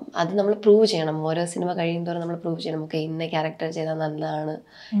അത് നമ്മൾ പ്രൂവ് ചെയ്യണം. ഓരോ സിനിമ കഴിയുന്നതോറും നമ്മൾ പ്രൂവ് ചെയ്യണം, നമുക്ക് ഇന്ന ക്യാരക്ടർ ചെയ്താൽ നല്ലതാണ്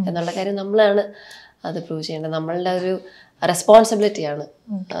എന്നുള്ള കാര്യം നമ്മളാണ് അത് പ്രൂവ് ചെയ്യേണ്ടത്. നമ്മളുടെ ഒരു റെസ്പോൺസിബിലിറ്റിയാണ്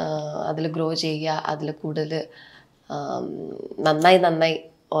അതിൽ ഗ്രോ ചെയ്യുക, അതിൽ കൂടുതൽ നന്നായി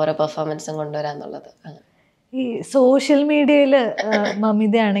ഓരോ പെർഫോമൻസും കൊണ്ടുവരാന്നുള്ളത്. ഈ സോഷ്യൽ മീഡിയയിൽ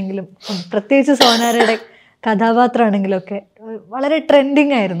മമിത ആണെങ്കിലും പ്രത്യേകിച്ച് സോനാരയുടെ കഥാപാത്രമാണെങ്കിലും ഒക്കെ വളരെ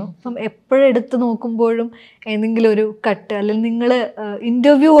ട്രെൻഡിങ് ആയിരുന്നു. അപ്പം എപ്പോഴും എടുത്ത് നോക്കുമ്പോഴും ഏതെങ്കിലും ഒരു കട്ട് അല്ലെങ്കിൽ നിങ്ങൾ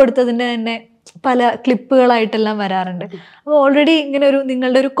ഇൻ്റർവ്യൂ കൊടുത്തതിൻ്റെ തന്നെ പല ക്ലിപ്പുകളായിട്ടെല്ലാം വരാറുണ്ട്. അപ്പോൾ ഓൾറെഡി ഇങ്ങനെ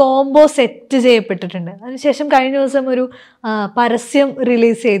നിങ്ങളുടെ ഒരു കോംബോ സെറ്റ് ചെയ്യപ്പെട്ടിട്ടുണ്ട്. അതിനുശേഷം കഴിഞ്ഞ ദിവസം ഒരു പരസ്യം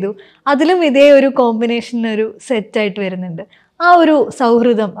റിലീസ് ചെയ്തു, അതിലും ഇതേ ഒരു കോമ്പിനേഷൻ ഒരു സെറ്റായിട്ട് വരുന്നുണ്ട്. ആ ഒരു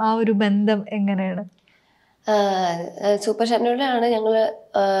സൗഹൃദം, ആ ഒരു ബന്ധം എങ്ങനെയാണ്? സൂപ്പർ സ്റ്റാറിനോടാണ് ഞങ്ങൾ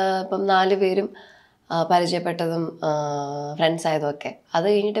ഇപ്പം 4 പേരും പരിചയപ്പെട്ടതും ഫ്രണ്ട്സ് ആയതും ഒക്കെ. അത്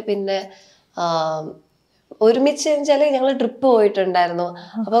കഴിഞ്ഞിട്ട് പിന്നെ ഒരുമിച്ച് വെച്ചാൽ ഞങ്ങൾ ട്രിപ്പ് പോയിട്ടുണ്ടായിരുന്നു.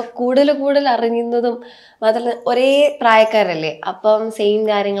 അപ്പോൾ കൂടുതൽ അറിയുന്നതും മാത്രമല്ല ഒരേ പ്രായക്കാരല്ലേ, അപ്പം സെയിം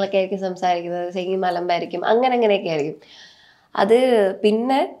കാര്യങ്ങളൊക്കെ ആയിരിക്കും സംസാരിക്കുന്നത്, സെയിം അലമ്പായിരിക്കും, അങ്ങനെയൊക്കെ ആയിരിക്കും. അത്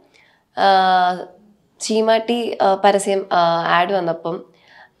പിന്നെ ചീമാട്ടി പരസ്യം ആഡ് വന്നപ്പം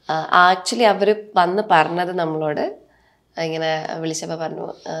ആക്ച്വലി അവർ വന്ന് പറഞ്ഞത് നമ്മളോട്, ഇങ്ങനെ വിളിച്ചപ്പോൾ പറഞ്ഞു,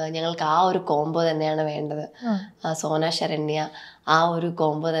 ഞങ്ങൾക്ക് ആ ഒരു കോംബോ തന്നെയാണ് വേണ്ടത്, സോന ശരണ്യ ആ ഒരു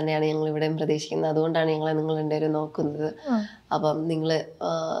കോംബോ തന്നെയാണ് ഞങ്ങൾ ഇവിടെയും പ്രതീക്ഷിക്കുന്നത്, അതുകൊണ്ടാണ് നിങ്ങൾ രണ്ടുപേരും നോക്കുന്നത്, അപ്പം നിങ്ങൾ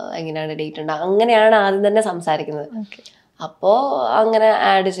എങ്ങനെയാണ് ഡേറ്റ് ഉണ്ട്, അങ്ങനെയാണ് ആദ്യം തന്നെ സംസാരിക്കുന്നത്. അപ്പോൾ അങ്ങനെ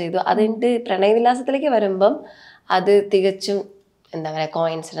ആഡ് ചെയ്തു. അതിൻ്റെ പ്രണയവിലാസത്തിലേക്ക് വരുമ്പം അത് തികച്ചും എന്താ പറയുക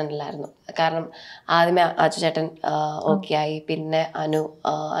കോയിൻസിഡൻ്റലായിരുന്നു. കാരണം ആദ്യമേ അച്ചുചേട്ടൻ ഓക്കെ ആയി, പിന്നെ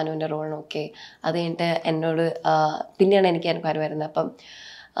അനുവിൻ്റെ റോളിന് ഓക്കെ, അത് കഴിഞ്ഞിട്ട് എന്നോട് പിന്നെയാണ് എനിക്ക് എൻക്വയറി വരുന്നത്. അപ്പം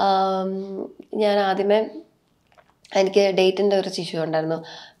ഞാൻ ആദ്യമേ എനിക്ക് ഡേറ്റിൻ്റെ ഒരു ഇഷ്യൂ ഉണ്ടായിരുന്നു,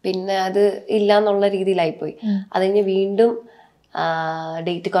 പിന്നെ അത് ഇല്ല എന്നുള്ള രീതിയിലായിപ്പോയി. അത് കഴിഞ്ഞ് വീണ്ടും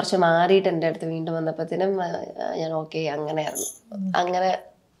ഡേറ്റ് കുറച്ച് മാറിയിട്ട് എൻ്റെ അടുത്ത് വീണ്ടും വന്നപ്പോഴത്തേനും ഞാൻ ഓക്കെ അങ്ങനെയായിരുന്നു. അങ്ങനെ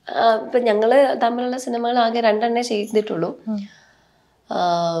ഇപ്പം ഞങ്ങൾ തമ്മിലുള്ള സിനിമകൾ ആകെ 2 എണ്ണേ ചെയ്തിട്ടുള്ളൂ.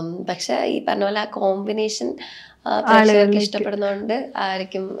 പക്ഷെ ഈ പറഞ്ഞ പോലെ ആ കോമ്പിനേഷൻ പ്രേക്ഷകർക്ക് ഇഷ്ടപ്പെടുന്നതുകൊണ്ട്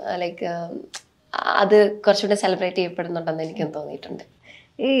ആയിരിക്കും ലൈക്ക് അത് കുറച്ചുകൂടെ സെലിബ്രേറ്റ് ചെയ്യപ്പെടുന്നുണ്ടെന്ന് എനിക്കും തോന്നിയിട്ടുണ്ട്.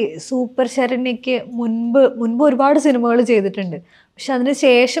 ഈ സൂപ്പർ ശരണ്യക്ക് മുൻപ് ഒരുപാട് സിനിമകൾ ചെയ്തിട്ടുണ്ട്. പക്ഷെ അതിന്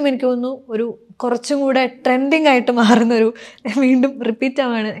ശേഷം എനിക്ക് തോന്നുന്നു ഒരു കുറച്ചും കൂടെ ട്രെൻഡിങ് ആയിട്ട് മാറുന്നൊരു, വീണ്ടും റിപ്പീറ്റ്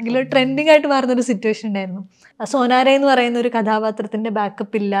ആവാണ് എങ്കിലും ട്രെൻഡിങ് ആയിട്ട് മാറുന്നൊരു സിറ്റുവേഷൻ ഉണ്ടായിരുന്നു. സോനാര എന്ന് പറയുന്ന ഒരു കഥാപാത്രത്തിന്റെ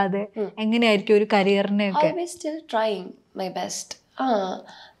ബാക്കപ്പ് ഇല്ലാതെ എങ്ങനെയായിരിക്കും ഒരു കരിയറിനെ ഒക്കെ?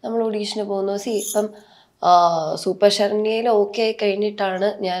 നമ്മൾ ഓഡീഷന് പോകുന്നു. ഇപ്പം സൂപ്പർ ശരണ്യയിൽ ഓക്കെ ആയി കഴിഞ്ഞിട്ടാണ്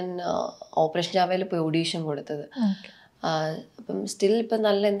ഞാൻ ഓപ്പറേഷൻ ജാവയിൽ പോയി ഓഡീഷൻ കൊടുത്തത്. അപ്പം സ്റ്റിൽ ഇപ്പം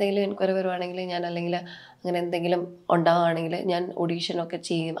നല്ല എന്തെങ്കിലും എൻക്വയറി വരുവാണെങ്കിൽ ഞാൻ, അല്ലെങ്കിൽ അങ്ങനെ എന്തെങ്കിലും ഉണ്ടാവുകയാണെങ്കിൽ ഞാൻ ഓഡീഷനൊക്കെ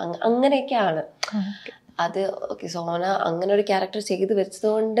ചെയ്യും. അങ്ങനെയൊക്കെയാണ് അത്. ഓക്കെ, സോന അങ്ങനെ ഒരു ക്യാരക്ടർ ചെയ്ത്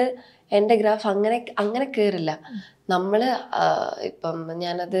വെച്ചതുകൊണ്ട് എൻ്റെ ഗ്രാഫ് അങ്ങനെ കയറില്ല. നമ്മൾ ഇപ്പം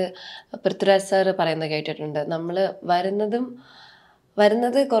ഞാനത് പൃഥ്വിരാജ് സാറ് പറയുന്നത് കേട്ടിട്ടുണ്ട്. നമ്മൾ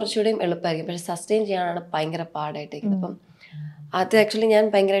വരുന്നത് കുറച്ചുകൂടിയും എളുപ്പമായിരിക്കും, പക്ഷെ സസ്റ്റെയിൻ ചെയ്യാനാണ് ഭയങ്കര പാടായിട്ടിരിക്കുന്നത്. അപ്പം അത് ആക്ച്വലി ഞാൻ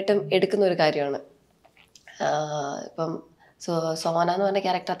ഭയങ്കരമായിട്ടും എടുക്കുന്ന ഒരു കാര്യമാണ്. ഇപ്പം സോന എന്ന് പറഞ്ഞ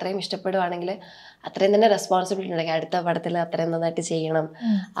ക്യാരക്ടർ അത്രയും ഇഷ്ടപ്പെടുവാണെങ്കിൽ അത്രയും തന്നെ റെസ്പോൺസിബിലിറ്റി ഉണ്ടെങ്കിൽ അടുത്ത പടത്തിൽ അത്രയും നന്നായിട്ട് ചെയ്യണം,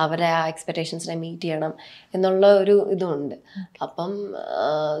 അവരെ ആ എക്സ്പെക്ടേഷൻസിനെ മീറ്റ് ചെയ്യണം എന്നുള്ള ഒരു ഇതുമുണ്ട്. അപ്പം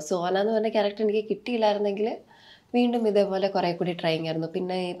സോന എന്ന് പറഞ്ഞ ക്യാരക്ടർ എനിക്ക് കിട്ടിയില്ലായിരുന്നെങ്കിൽ വീണ്ടും ഇതേപോലെ കുറേ കൂടി ട്രൈങ് ആയിരുന്നു.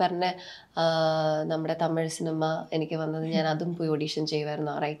 പിന്നെ ഈ പറഞ്ഞ നമ്മുടെ തമിഴ് സിനിമ എനിക്ക് വന്നത് ഞാൻ അതും പോയി ഓഡീഷൻ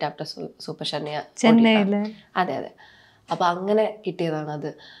ചെയ്യുമായിരുന്നു, റൈറ്റ് ആഫ്റ്റർ സൂപ്പർ ഷർണിയ. അതെ. അപ്പോൾ അങ്ങനെ കിട്ടിയതാണ്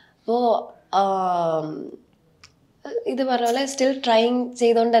അത്. അപ്പോൾ ഇത് പറഞ്ഞ പോലെ സ്റ്റിൽ ട്രൈങ്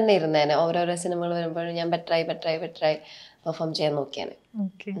ചെയ്തുകൊണ്ട് തന്നെ ഇരുന്നേനെ. ഓരോരോ സിനിമകൾ വരുമ്പോഴും ഞാൻ ബെറ്ററായി പെർഫോം ചെയ്യാൻ നോക്കിയാണ്.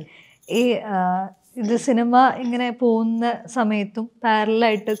 ഈ ഇത് സിനിമ ഇങ്ങനെ പോകുന്ന സമയത്തും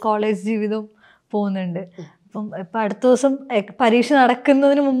പാരലായിട്ട് കോളേജ് ജീവിതവും പോകുന്നുണ്ട്. അപ്പം ഇപ്പം അടുത്ത ദിവസം പരീക്ഷ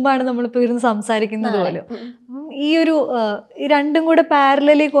നടക്കുന്നതിന് മുമ്പാണ് നമ്മളിപ്പോൾ ഇരുന്ന് സംസാരിക്കുന്നത് പോലും. ഈ രണ്ടും കൂടെ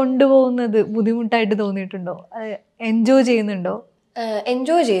പാരലലി കൊണ്ടുപോകുന്നത് ബുദ്ധിമുട്ടായിട്ട് തോന്നിയിട്ടുണ്ടോ? എൻജോയ് ചെയ്യുന്നുണ്ടോ?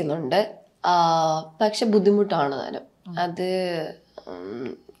 എൻജോയ് ചെയ്യുന്നുണ്ട്, പക്ഷെ ബുദ്ധിമുട്ടാണ് താനും. അത്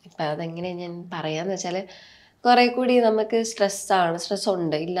ഇപ്പം അതെങ്ങനെ ഞാൻ പറയാന്ന് വെച്ചാൽ കുറേ കൂടി നമുക്ക് സ്ട്രെസ്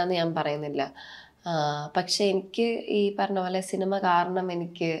ഉണ്ട്, ഇല്ലയെന്ന് ഞാൻ പറയുന്നില്ല. പക്ഷെ എനിക്ക് ഈ പറഞ്ഞ പോലെ സിനിമ കാരണം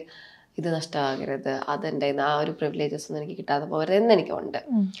എനിക്ക് ഇത് നഷ്ടമാകരുത്, അതെൻ്റെ ആ ഒരു പ്രിവിലേജസ് ഒന്നും എനിക്ക് കിട്ടാതെ പോരെന്ന് എനിക്കുണ്ട്.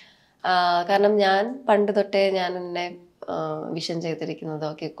 കാരണം ഞാൻ പണ്ട് തൊട്ടേ ഞാൻ എന്നെ വിഷൻ ചെയ്തിരിക്കുന്നത്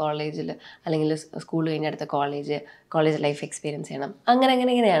ഓക്കെ കോളേജിൽ അല്ലെങ്കിൽ സ്കൂൾ കഴിഞ്ഞടുത്ത കോളേജ് ലൈഫ് എക്സ്പീരിയൻസ് ചെയ്യണം,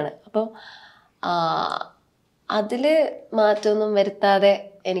 ഇങ്ങനെയാണ്. അപ്പോൾ അതിൽ മാറ്റമൊന്നും വരുത്താതെ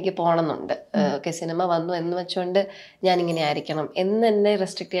എനിക്ക് പോകണമെന്നുണ്ട്. ഓക്കെ സിനിമ വന്നു എന്ന് വെച്ചുകൊണ്ട് ഞാനിങ്ങനെ ആയിരിക്കണം എന്ന് എന്നെ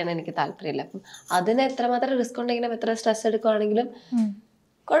റെസ്ട്രിക്റ്റ് ചെയ്യാൻ എനിക്ക് താല്പര്യമില്ല. അപ്പം അതിന് എത്രമാത്രം റിസ്ക് ഉണ്ടെങ്കിലും എത്ര സ്ട്രെസ് എടുക്കുകയാണെങ്കിലും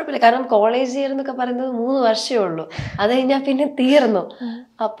കുഴപ്പമില്ല. കാരണം കോളേജ് ഇയർ എന്നൊക്കെ പറയുന്നത് 3 വർഷമേ ഉള്ളൂ, അത് കഴിഞ്ഞാൽ പിന്നെ തീർന്നു.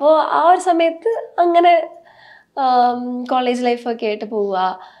 അപ്പോൾ ആ ഒരു സമയത്ത് അങ്ങനെ കോളേജ് ലൈഫൊക്കെ ആയിട്ട് പോവുക,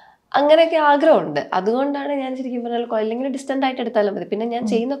 അങ്ങനെയൊക്കെ ആഗ്രഹമുണ്ട്. അതുകൊണ്ടാണ് ഞാൻ ശരിക്കും പറഞ്ഞാൽ അല്ലെങ്കിൽ ഡിസ്റ്റൻ്റ് ആയിട്ട് എടുത്താലും മതി. പിന്നെ ഞാൻ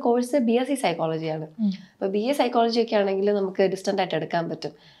ചെയ്യുന്ന കോഴ്സ് BSc സൈക്കോളജിയാണ്. അപ്പോൾ BA സൈക്കോളജി ഒക്കെ ആണെങ്കിൽ നമുക്ക് ഡിസ്റ്റൻ്റ് ആയിട്ട് എടുക്കാൻ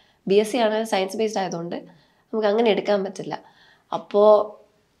പറ്റും. BSc ആണ് സയൻസ് ബേസ്ഡ് ആയതുകൊണ്ട് നമുക്ക് അങ്ങനെ എടുക്കാൻ പറ്റില്ല. അപ്പോൾ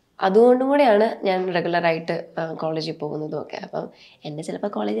അതുകൊണ്ടും കൂടെയാണ് ഞാൻ റെഗുലറായിട്ട് കോളേജിൽ പോകുന്നതും ഒക്കെ. അപ്പം എന്നെ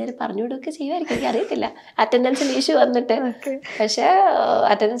ചിലപ്പോൾ കോളേജുകാർ പറഞ്ഞു വിടുകയൊക്കെ ചെയ്യുമായിരിക്കും, എനിക്ക് അറിയത്തില്ല, അറ്റൻഡൻസിന് ഇഷ്യൂ വന്നിട്ട്. പക്ഷേ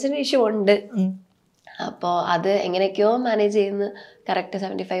അറ്റൻഡൻസിന് ഇഷ്യൂ ഉണ്ട്. അപ്പോൾ അത് എങ്ങനെയൊക്കെയോ മാനേജ് ചെയ്യുന്ന കറക്റ്റ്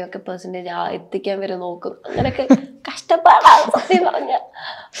 75% എത്തിക്കാൻ വരെ നോക്കും. അങ്ങനെയൊക്കെ കഷ്ടപ്പാടാണ് സത്യം പറഞ്ഞ,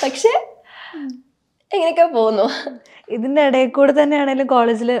 പക്ഷെ എങ്ങനെയൊക്കെ പോകുന്നു. ഇതിൻ്റെ ഇടയിൽ കൂടെ തന്നെയാണെങ്കിലും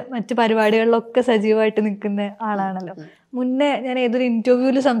കോളേജിൽ മറ്റു പരിപാടികളിലൊക്കെ സജീവമായിട്ട് നിൽക്കുന്ന ആളാണല്ലോ. മുന്നേ ഞാൻ ഏതൊരു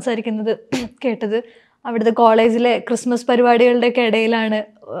ഇൻ്റർവ്യൂവിൽ സംസാരിക്കുന്നത് കേട്ടത് അവിടുത്തെ കോളേജിലെ ക്രിസ്മസ് പരിപാടികളുടെയൊക്കെ ഇടയിലാണ്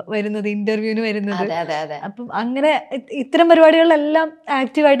ഇന്റർവ്യൂവിന് വരുന്നത്. അപ്പം അങ്ങനെ ഇത്തരം പരിപാടികളിലെല്ലാം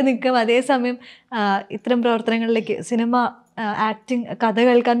ആക്റ്റീവായിട്ട് നിൽക്കും. അതേസമയം ഇത്തരം പ്രവർത്തനങ്ങളിലേക്ക് സിനിമ, ആക്ടിങ്, കഥ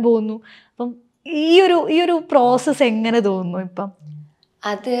കേൾക്കാൻ പോകുന്നു. അപ്പം ഈ ഒരു പ്രോസസ്സ് എങ്ങനെ തോന്നുന്നു ഇപ്പം?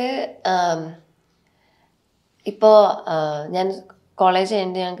 അത് ഇപ്പോൾ ഞാൻ കോളേജ്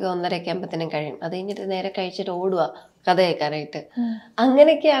കഴിഞ്ഞിട്ട് ഞങ്ങൾക്ക് 1:30 ആകുമ്പോഴത്തേനും കഴിയും. അത് കഴിഞ്ഞിട്ട് നേരെ കഴിച്ചിട്ട് ഓടുക കഥ കേൾക്കാനായിട്ട്,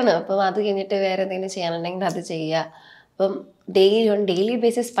 അങ്ങനെയൊക്കെയാണ്. അപ്പം അത് കഴിഞ്ഞിട്ട് വേറെ എന്തെങ്കിലും ചെയ്യാനുണ്ടെങ്കിൽ അത് ചെയ്യുക. അപ്പം ഡെയിലി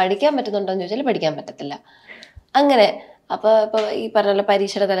ബേസിസ് പഠിക്കാൻ പറ്റുന്നുണ്ടോ എന്ന് ചോദിച്ചാൽ പഠിക്കാൻ പറ്റത്തില്ല അങ്ങനെ. അപ്പോൾ ഈ പറഞ്ഞ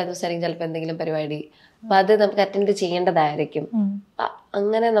പരീക്ഷയുടെ തലേദിവസമായിരിക്കും ചിലപ്പോൾ എന്തെങ്കിലും പരിപാടി, അപ്പം അത് നമുക്ക് അറ്റൻഡ് ചെയ്യേണ്ടതായിരിക്കും.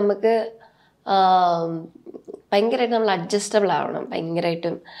 അങ്ങനെ നമുക്ക് ഭയങ്കരമായിട്ട് നമ്മൾ അഡ്ജസ്റ്റബിൾ ആവണം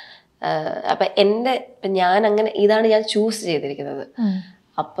ഭയങ്കരമായിട്ടും. അപ്പം ഞാൻ അങ്ങനെ ഇതാണ് ഞാൻ ചൂസ് ചെയ്തിരിക്കുന്നത്.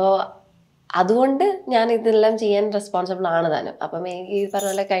 അപ്പോൾ അതുകൊണ്ട് ഞാൻ ഇതെല്ലാം ചെയ്യാൻ റെസ്പോൺസിബിൾ ആണ് താനും. അപ്പം ഈ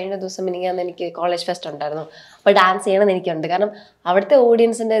പറഞ്ഞ പോലെ കഴിഞ്ഞ ദിവസം എനിക്ക് കോളേജ് ഫെസ്റ്റ് ഉണ്ടായിരുന്നു. അപ്പോൾ ഡാൻസ് ചെയ്യണമെന്ന് എനിക്കുണ്ട്. കാരണം അവിടുത്തെ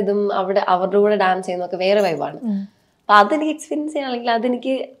ഓഡിയൻസിൻ്റെ ഇതും അവരുടെ കൂടെ ഡാൻസ് ചെയ്യുന്നതൊക്കെ വേറെ വൈബാണ്. അപ്പം അതെനിക്ക് എക്സ്പീരിയൻസ് ചെയ്യണമെങ്കിൽ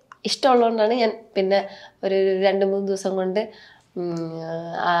അതെനിക്ക് ഇഷ്ടമുള്ളതുകൊണ്ടാണ് ഞാൻ പിന്നെ ഒരു 2-3 ദിവസം കൊണ്ട്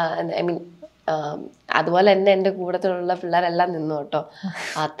അതുപോലെ തന്നെ എൻ്റെ കൂട്ടത്തിലുള്ള പിള്ളേരെല്ലാം നിന്നു കേട്ടോ,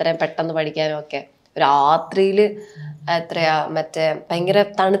 അത്രയും പെട്ടെന്ന് പഠിക്കാനും ഒക്കെ. രാത്രിയിൽ ഭയങ്കര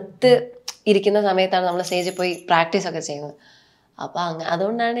തണുത്ത് ഇരിക്കുന്ന സമയത്താണ് നമ്മൾ സ്റ്റേജിൽ പോയി പ്രാക്ടീസ് ഒക്കെ ചെയ്യുന്നത്. അപ്പം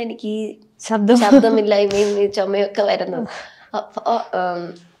അതുകൊണ്ടാണ് എനിക്ക് ഈ ശബ്ദമില്ലായ്മയും ഈ ചുമയൊക്കെ വരുന്നത്. അപ്പോൾ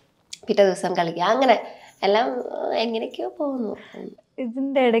പിറ്റേ ദിവസം കളിക്കുക, അങ്ങനെ എല്ലാം എങ്ങനെയൊക്കെയോ പോകുന്നു.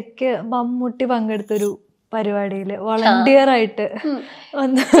 ഇതിൻ്റെ ഇടയ്ക്ക് മമ്മൂട്ടി പങ്കെടുത്തൊരു പരിപാടിയിൽ വളണ്ടിയർ ആയിട്ട്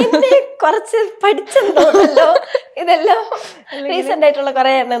കുറച്ച് പഠിച്ചെന്തോന്നല്ലോ, ഇതെല്ലാം റീസെന്റ് ആയിട്ടുള്ള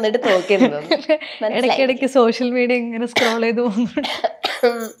കുറെ എണ്ണം എടുത്ത് നോക്കിയിരുന്നു. ഇടയ്ക്കിടയ്ക്ക് സോഷ്യൽ മീഡിയ ഇങ്ങനെ സ്ക്രോൾ ചെയ്ത് പോകുന്നുണ്ട്.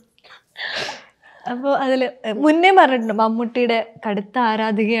 അപ്പോൾ അതിൽ മുന്നേ പറഞ്ഞിട്ടുണ്ട് മമ്മൂട്ടിയുടെ കടുത്ത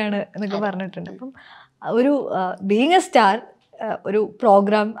ആരാധികയാണ് എന്നൊക്കെ പറഞ്ഞിട്ടുണ്ട്. അപ്പം ഒരു ബീങ് എ സ്റ്റാർ ഒരു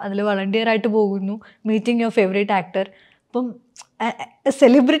പ്രോഗ്രാം, അതിൽ വളണ്ടിയർ ആയിട്ട് പോകുന്നു, മീറ്റിംഗ് യുവർ ഫേവറേറ്റ് ആക്ടർ. അപ്പം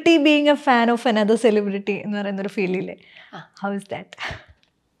celebrity being A fan of another celebrity എന്ന് പറയുന്നൊരു ഫീലില്ലേ, ഹൗ ഇസ് ദാറ്റ്?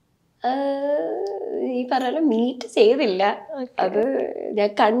 ഈ പറഞ്ഞ മീറ്റ് ചെയ്തില്ല, അത് ഞാൻ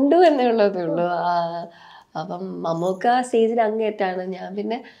കണ്ടു എന്നേ ഉള്ളതേ ഉള്ളൂ. അപ്പം മമ്മൂക്ക സ്റ്റേജിൽ അങ്ങേറ്റാണ്. ഞാൻ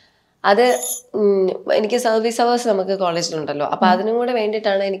പിന്നെ അത് എനിക്ക് സർവീസ് അവേഴ്സ് നമുക്ക് കോളേജിലുണ്ടല്ലോ, അപ്പൊ അതിനും കൂടെ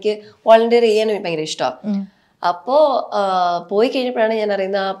വേണ്ടിയിട്ടാണ് എനിക്ക് വോളണ്ടിയർ ചെയ്യാൻ ഭയങ്കര ഇഷ്ടമാണ്. അപ്പോ പോയി കഴിഞ്ഞപ്പോഴാണ് ഞാൻ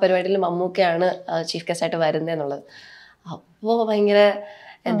അറിയുന്നത് ആ പരിപാടിയിൽ മമ്മൂക്കയാണ് ചീഫ് ഗസ്റ്റ് ആയിട്ട് വരുന്നതെന്നുള്ളത്. അപ്പോൾ ഭയങ്കര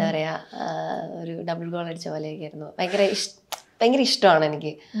എന്താ പറയാ, ഒരു ഡബിൾ ഗോൾ അടിച്ച പോലെയൊക്കെ ആയിരുന്നു. ഭയങ്കര ഇഷ്ടമാണ്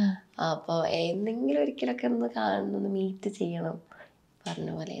എനിക്ക്. അപ്പോൾ എന്തെങ്കിലും ഒരിക്കലൊക്കെ ഒന്ന് കാണണം, ഒന്ന് മീറ്റ് ചെയ്യണം പറഞ്ഞ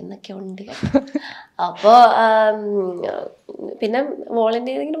പോലെ എന്നൊക്കെ ഉണ്ട്. അപ്പോൾ പിന്നെ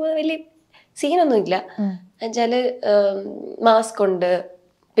വോളണ്ടിയറിങ്ങിന് വലിയ സീനൊന്നും ഇല്ല. എന്നുവെച്ചാല് മാസ്ക് ഉണ്ട്,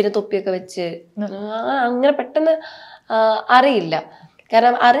 പിന്നെ തൊപ്പിയൊക്കെ വെച്ച് അങ്ങനെ പെട്ടെന്ന് അറിയില്ല.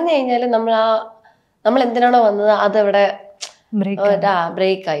 കാരണം അറിഞ്ഞു കഴിഞ്ഞാൽ നമ്മൾ എന്തിനാണോ വന്നത് അതവിടെ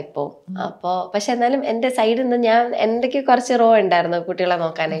ബ്രേക്ക് ആയിപ്പോ. അപ്പോ പക്ഷെ എന്നാലും എന്റെ സൈഡിൽ നിന്ന് ഞാൻ എന്തൊക്കെ കുറച്ച് റോ ഉണ്ടായിരുന്നു കുട്ടികളെ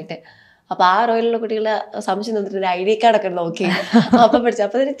നോക്കാനായിട്ട്. അപ്പൊ ആ റോയിലുള്ള കുട്ടികളെ സംശയം തന്നിട്ട് ID കാർഡൊക്കെ നോക്കി അപ്പൊ പഠിച്ചു.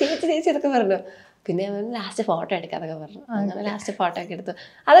 അപ്പൊ ചേച്ചി ഇതൊക്കെ പറഞ്ഞു. പിന്നെ ലാസ്റ്റ് ഫോട്ടോ എടുക്കാന്നൊക്കെ പറഞ്ഞു. അങ്ങനെ ലാസ്റ്റ് ഫോട്ടോ ഒക്കെ എടുത്തു.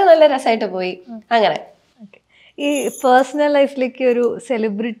 അത് നല്ല രസമായിട്ട് പോയി. അങ്ങനെ ഈ പേഴ്സണൽ ലൈഫിലേക്ക് ഒരു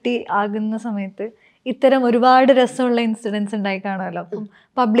സെലിബ്രിറ്റി ആകുന്ന സമയത്ത് ഇത്തരം ഒരുപാട് രസമുള്ള ഇൻസിഡൻസ് ഉണ്ടായി കാണുമല്ലോ. അപ്പം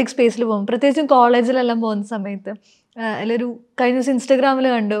പബ്ലിക് സ്പേസിൽ പോകും, പ്രത്യേകിച്ചും കോളേജിലെല്ലാം പോകുന്ന സമയത്ത്. അതിലൊരു കഴിഞ്ഞ ദിവസം ഇൻസ്റ്റഗ്രാമിൽ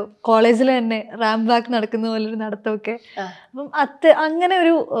കണ്ടു, കോളേജിൽ തന്നെ റാമ്പ് വാക്ക് നടക്കുന്ന പോലെ ഒരു നടത്തമൊക്കെ. അപ്പം അങ്ങനെ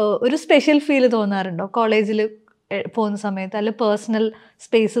ഒരു സ്പെഷ്യൽ ഫീൽ തോന്നാറുണ്ടോ കോളേജിൽ പോകുന്ന സമയത്ത്, അല്ലെ പേഴ്സണൽ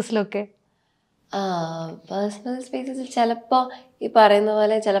സ്പേസസിലൊക്കെ? പേഴ്സണൽ സ്പേസസിൽ ചിലപ്പോൾ ഈ പറയുന്ന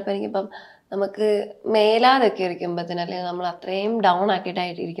പോലെ ചിലപ്പോൾ എനിക്കിപ്പം നമുക്ക് മേലാതൊക്കെ ഇരിക്കുമ്പോഴത്തേനും, അല്ലെങ്കിൽ നമ്മൾ അത്രയും ഡൗൺ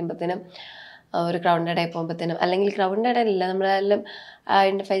ആക്കിയിട്ടായിട്ട് ഇരിക്കുമ്പോഴത്തേനും, ഒരു ക്രൗഡഡ് ആയി പോകുമ്പോഴത്തേനും, അല്ലെങ്കിൽ ക്രൗഡഡ് ആയില്ല നമ്മളെല്ലാം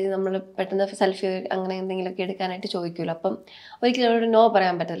ഐഡൻറ്റിഫൈ ചെയ്ത് നമ്മൾ പെട്ടെന്ന് സെൽഫി അങ്ങനെ എന്തെങ്കിലുമൊക്കെ എടുക്കാനായിട്ട് ചോദിക്കുമല്ലോ. അപ്പം ഒരിക്കലും അവരോട് നോ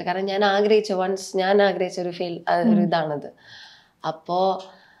പറയാൻ പറ്റില്ല. കാരണം ഞാൻ ആഗ്രഹിച്ച ഒരു ഒരു ഇതാണത്. അപ്പോൾ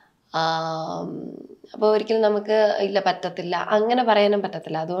ഒരിക്കലും നമുക്ക് ഇല്ല പറ്റത്തില്ല അങ്ങനെ പറയാനും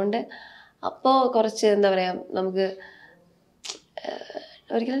പറ്റത്തില്ല. അതുകൊണ്ട് അപ്പോൾ കുറച്ച് എന്താ പറയുക, നമുക്ക്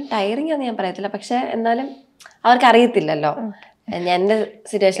ഒരിക്കലും ടയറിങ് ആണെന്ന് ഞാൻ പറയത്തില്ല, പക്ഷെ എന്നാലും അവർക്ക് അറിയത്തില്ലല്ലോ എൻ്റെ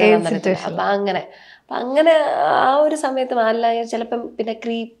സിറ്റുവേഷൻ. അപ്പം അങ്ങനെ ആ ഒരു സമയത്ത് അല്ല ചിലപ്പം പിന്നെ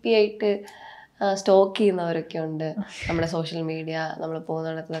ക്രീപ്പി ആയിട്ട് സ്റ്റോക്ക് ചെയ്യുന്നവരൊക്കെ ഉണ്ട്. നമ്മുടെ സോഷ്യൽ മീഡിയ നമ്മൾ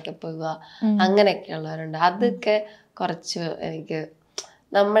പോകുന്നിടത്തൊക്കെ പോവുക അങ്ങനെയൊക്കെ ഉള്ളവരുണ്ട്. അതൊക്കെ കുറച്ച് എനിക്ക്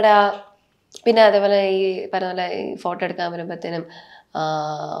നമ്മുടെ പിന്നെ അതേപോലെ ഈ പറഞ്ഞ പോലെ ഈ ഫോട്ടോ എടുക്കാൻ വരുമ്പോഴത്തേനും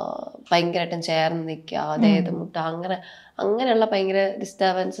ഭയങ്കരമായിട്ടും ചേർന്ന് നിൽക്കുക, അതായത് മുട്ട അങ്ങനെയുള്ള ഭയങ്കര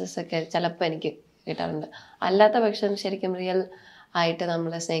ഡിസ്റ്റർബൻസസ് ഒക്കെ ചിലപ്പോൾ എനിക്ക് കിട്ടാറുണ്ട്. അല്ലാത്ത പക്ഷം ശരിക്കും റിയൽ ആയിട്ട്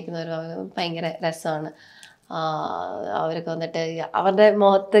നമ്മളെ സ്നേഹിക്കുന്നവർ ഭയങ്കര രസമാണ്. അവരൊക്കെ വന്നിട്ട് അവരുടെ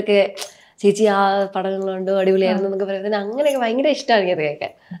മുഖത്തൊക്കെ ചേച്ചി ആ പടങ്ങളുണ്ട് അടിപൊളിയായിരുന്നു എന്നൊക്കെ പറയുന്നത് അങ്ങനെയൊക്കെ ഭയങ്കര ഇഷ്ടമാണ് ഇത്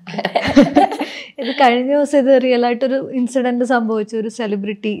കേൾക്കാൻ. ഇത് കഴിഞ്ഞ ദിവസം ഇത് റിയൽ ആയിട്ടൊരു ഇൻസിഡന്റ് സംഭവിച്ചു. ഒരു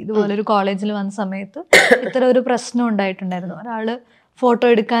സെലിബ്രിറ്റി ഇതുപോലെ ഒരു കോളേജിൽ വന്ന സമയത്ത് ഇത്ര ഒരു പ്രശ്നം ഉണ്ടായിട്ടുണ്ടായിരുന്നു. ഒരാള് ഫോട്ടോ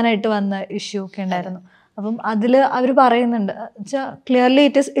എടുക്കാനായിട്ട് വന്ന ഇഷ്യൂ ഒക്കെ ഉണ്ടായിരുന്നു. അപ്പം അതിൽ അവർ പറയുന്നുണ്ട് വെച്ചാൽ clearly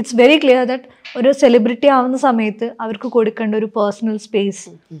it's very clear that ഒരു സെലിബ്രിറ്റി ആവുന്ന സമയത്ത് അവർക്ക് കൊടുക്കേണ്ട ഒരു പേഴ്സണൽ സ്പേസ്,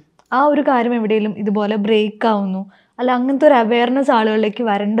 ആ ഒരു കാര്യം എവിടെയെങ്കിലും ഇതുപോലെ ബ്രേക്ക് ആവുന്നു, അല്ല അങ്ങനത്തെ ഒരു അവയർനെസ് ആളുകളിലേക്ക്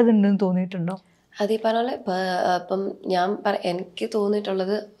വരേണ്ടതുണ്ടെന്ന് തോന്നിയിട്ടുണ്ടോ? അതീ പറഞ്ഞ ഇപ്പം എനിക്ക്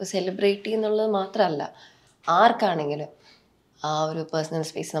തോന്നിയിട്ടുള്ളത് സെലിബ്രിറ്റി എന്നുള്ളത് മാത്രമല്ല, ആർക്കാണെങ്കിലും ആ ഒരു പേഴ്സണൽ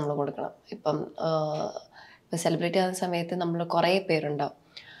സ്പേസ് നമ്മൾ കൊടുക്കണം. ഇപ്പം സെലിബ്രിറ്റി ആവുന്ന സമയത്ത് നമ്മൾ കുറേ പേരുണ്ടാവും.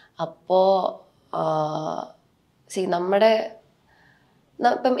 അപ്പോൾ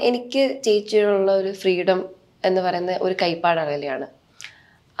ഇപ്പം എനിക്ക് ചേച്ചിയോടുള്ള ഒരു ഫ്രീഡം എന്ന് പറയുന്ന ഒരു കൈപ്പാടകലെയാണ്.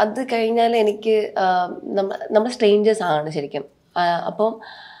 അത് കഴിഞ്ഞാൽ എനിക്ക് നമ്മൾ സ്ട്രേഞ്ചേഴ്സ് ആണ് ശരിക്കും. അപ്പം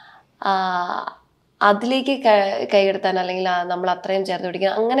അതിലേക്ക് കൈയെടുത്താൻ അല്ലെങ്കിൽ നമ്മൾ അത്രയും ചേർത്ത്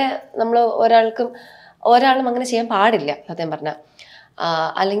പിടിക്കാൻ അങ്ങനെ നമ്മൾ ഒരാളും അങ്ങനെ ചെയ്യാൻ പാടില്ല സത്യം പറഞ്ഞാൽ.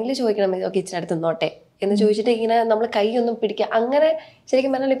 അല്ലെങ്കിൽ ചോദിക്കണം ഓക്കെ ഇച്ചിരി അടുത്ത് നിന്നോട്ടെ എന്ന് ചോദിച്ചിട്ട് ഇങ്ങനെ നമ്മൾ കൈയൊന്നും പിടിക്കുക അങ്ങനെ.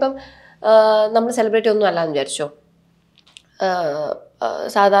 ശരിക്കും പറഞ്ഞാൽ ഇപ്പം നമ്മൾ സെലിബ്രിറ്റി ഒന്നും അല്ലാന്ന് വിചാരിച്ചോ,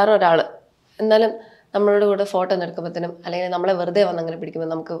 സാധാരണ ഒരാൾ എന്നാലും നമ്മളോട് കൂടെ ഫോട്ടോ എടുക്കുമ്പോഴത്തേനും അല്ലെങ്കിൽ നമ്മളെ വെറുതെ വന്ന് അങ്ങനെ പിടിക്കുമ്പോൾ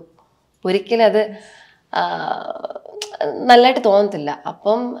നമുക്ക് ഒരിക്കലും അത് നല്ലതായിട്ട് തോന്നത്തില്ല.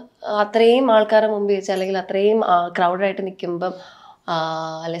 അപ്പം അത്രയും ആൾക്കാരുടെ മുമ്പിൽ വെച്ച് അല്ലെങ്കിൽ അത്രയും ക്രൗഡായിട്ട് നിൽക്കുമ്പം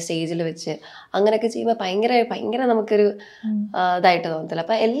അല്ലെ സ്റ്റേജിൽ വെച്ച് അങ്ങനെയൊക്കെ ചെയ്യുമ്പോൾ ഭയങ്കര നമുക്കൊരു ഇതായിട്ട് തോന്നത്തില്ല.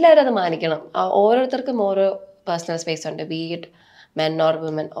 അപ്പം എല്ലാവരും അത് മാനിക്കണം. ഓരോരുത്തർക്കും ഓരോ പേഴ്സണൽ സ്പേസ് ഉണ്ട്, B it men or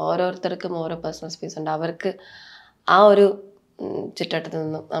woman, ഓരോരുത്തർക്കും ഓരോ പേഴ്സണൽ സ്പേസ് ഉണ്ട്. അവർക്ക് ആ ഒരു ചുറ്റുവട്ടത്ത്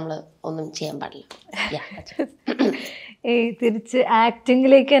നിന്നും നമ്മൾ ഒന്നും ചെയ്യാൻ പാടില്ല. ഈ തിരിച്ച്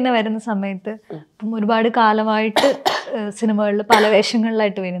ആക്ടിങ്ങിലേക്ക് തന്നെ വരുന്ന സമയത്ത് ഇപ്പം ഒരുപാട് കാലമായിട്ട് സിനിമകളിൽ പല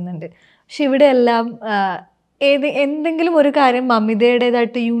വേഷങ്ങളിലായിട്ട് വരുന്നുണ്ട്. പക്ഷെ ഇവിടെ എല്ലാം എന്തെങ്കിലും ഒരു കാര്യം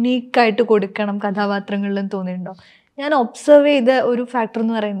മമിതയുടേതായിട്ട് യുണീക്കായിട്ട് കൊടുക്കണം കഥാപാത്രങ്ങളിലും തോന്നിയിട്ടുണ്ടോ? ഞാൻ ഒബ്സർവ് ചെയ്ത ഒരു ഫാക്ടർ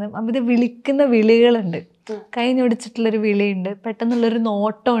എന്ന് പറയുന്നത് മമിത വിളിക്കുന്ന വിളികളുണ്ട്. കൈ ഞൊടിച്ചിട്ടുള്ളൊരു വിളിയുണ്ട്, പെട്ടെന്നുള്ളൊരു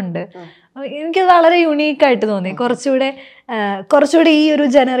നോട്ടമുണ്ട്. എനിക്കത് വളരെ യുണീക്കായിട്ട് തോന്നി. കുറച്ചുകൂടെ ഈ ഒരു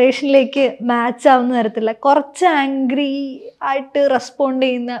ജനറേഷനിലേക്ക് മാച്ച് ആവുന്ന തരത്തിലുള്ള കുറച്ച് ആംഗ്രി ആയിട്ട് റെസ്പോണ്ട്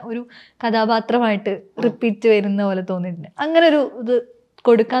ചെയ്യുന്ന ഒരു കഥാപാത്രമായിട്ട് റിപ്പീറ്റ് വരുന്ന പോലെ തോന്നിയിട്ടുണ്ട്. അങ്ങനെ ഒരു ഇത്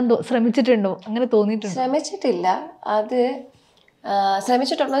കൊടുക്കാൻ ശ്രമിച്ചിട്ടുണ്ടോ? അങ്ങനെ തോന്നിയിട്ടുണ്ടോ? ശ്രമിച്ചിട്ടില്ല. അത്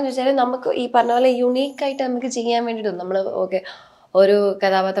ശ്രമിച്ചിട്ടുണ്ടോ എന്ന് ചോദിച്ചാൽ നമുക്ക് ഈ പറഞ്ഞ പോലെ യുണീക്കായിട്ട് നമുക്ക് ചെയ്യാൻ വേണ്ടിയിട്ട് നമ്മൾ ഒരു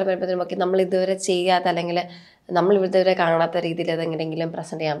കഥാപാത്രം വരുമ്പോഴത്തേനും ഒക്കെ നമ്മൾ ഇതുവരെ ചെയ്യാത്ത അല്ലെങ്കിൽ നമ്മൾ ഇതുവരെ കാണാത്ത രീതിയിൽ അതെങ്ങനെയെങ്കിലും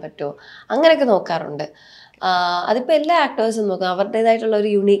പ്രസൻറ്റ് ചെയ്യാൻ പറ്റുമോ അങ്ങനെയൊക്കെ നോക്കാറുണ്ട്. അതിപ്പോൾ എല്ലാ ആക്ടേഴ്സും നോക്കും, അവരുടേതായിട്ടുള്ള ഒരു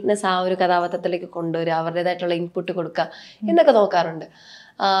യുണീക്നെസ് ആ ഒരു കഥാപാത്രത്തിലേക്ക് കൊണ്ടുവരിക, അവരുടേതായിട്ടുള്ള ഇൻപുട്ട് കൊടുക്കുക എന്നൊക്കെ നോക്കാറുണ്ട്.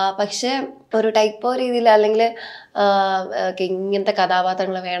 പക്ഷേ ഒരു ടൈപ്പോ രീതിയിൽ അല്ലെങ്കിൽ ഇങ്ങനത്തെ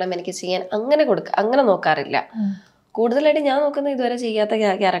കഥാപാത്രങ്ങൾ വേണം എനിക്ക് ചെയ്യാൻ അങ്ങനെ നോക്കാറില്ല. കൂടുതലായിട്ട് ഞാൻ നോക്കുന്നത് ഇതുവരെ ചെയ്യാത്ത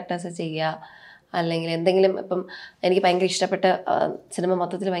ക്യാരക്ടേഴ്സ് ചെയ്യുക, അല്ലെങ്കിൽ എന്തെങ്കിലും ഇപ്പം എനിക്ക് ഭയങ്കര ഇഷ്ടപ്പെട്ട സിനിമ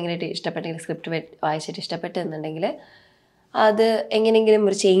മൊത്തത്തിൽ ഭയങ്കരമായിട്ട് ഇഷ്ടപ്പെട്ടെങ്കിൽ സ്ക്രിപ്റ്റ് വായിച്ചിട്ട് ഇഷ്ടപ്പെട്ടെന്നുണ്ടെങ്കിൽ അത് എങ്ങനെയെങ്കിലും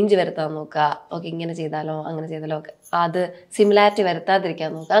ഒരു ചേഞ്ച് വരുത്താൻ നോക്കുക. ഓക്കെ, ഇങ്ങനെ ചെയ്താലോ അങ്ങനെ ചെയ്താലോ ഒക്കെ അത് സിമിലാരിറ്റി വരുത്താതിരിക്കാൻ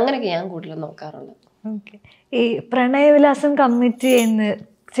നോക്കുക. അങ്ങനെയൊക്കെ ഞാൻ കൂടുതലും നോക്കാറുണ്ട്. ഓക്കെ. ഈ പ്രണയവിലാസം കമ്മിറ്റ്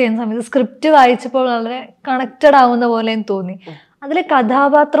ചെയ്യുന്ന സമയത്ത് സ്ക്രിപ്റ്റ് വായിച്ചപ്പോൾ വളരെ കണക്റ്റഡ് ആവുന്ന പോലെ തോന്നി. അതിലെ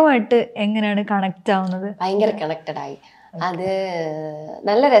കഥാപാത്രമായിട്ട് എങ്ങനെയാണ് കണക്റ്റ് ആവുന്നത്? ഭയങ്കര കണക്റ്റഡ് ആയി. അത്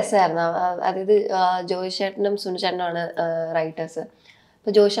നല്ല രസമായിരുന്നു. അതായത് ജോയ് ചേട്ടനും സുനു ചേട്ടനുമാണ് റൈറ്റേഴ്സ്.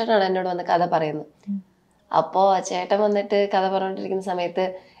 അപ്പോൾ ജോയ് ചേട്ടനാണ് എന്നോട് വന്ന് കഥ പറയുന്നത്. അപ്പോൾ ചേട്ടൻ വന്നിട്ട് കഥ പറഞ്ഞുകൊണ്ടിരിക്കുന്ന സമയത്ത്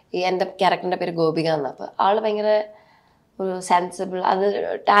എൻ്റെ ക്യാരക്ടറിൻ്റെ പേര് ഗോപിക എന്നാണ്. അപ്പോൾ ആൾ ഭയങ്കര ഒരു സെൻസിബിൾ, അത്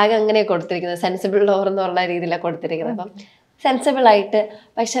ടാഗ് അങ്ങനെയാണ് കൊടുത്തിരിക്കുന്നത്, സെൻസിബിൾ ലോവർ എന്ന് പറഞ്ഞ രീതിയിലാണ് കൊടുത്തിരിക്കുന്നത്. അപ്പം സെൻസിബിളായിട്ട്,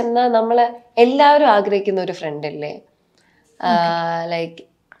 പക്ഷെ എന്നാൽ നമ്മൾ എല്ലാവരും ആഗ്രഹിക്കുന്ന ഒരു ഫ്രണ്ടല്ലേ, ലൈക്ക്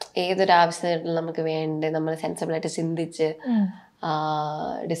ഏതൊരു ആവശ്യമായിട്ടും നമുക്ക് വേണ്ടി നമ്മൾ സെൻസിബിളായിട്ട് ചിന്തിച്ച്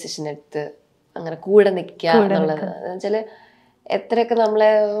ഡിസിഷൻ എടുത്ത് അങ്ങനെ കൂടെ നിൽക്കുക എന്നുള്ളത്. എന്ന് വെച്ചാൽ എത്രയൊക്കെ നമ്മളെ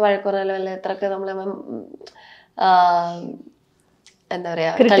വഴക്കുറഞ്ഞാലും അല്ല എത്രയൊക്കെ നമ്മളെ എന്താ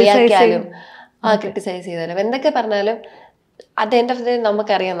പറയുക കളിയാക്കിയാലും ക്രിട്ടിസൈസ് ചെയ്താലും എന്തൊക്കെ പറഞ്ഞാലും at the end of the day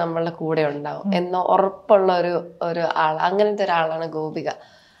നമുക്കറിയാം നമ്മളുടെ കൂടെ ഉണ്ടാവും എന്നോ ഉറപ്പുള്ള ഒരു ആൾ. അങ്ങനത്തെ ഒരാളാണ് ഗോപിക.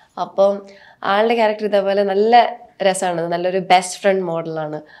 അപ്പം ആളുടെ ക്യാരക്ടർ ഇതേപോലെ നല്ല രസമാണ്, നല്ലൊരു ബെസ്റ്റ് ഫ്രണ്ട്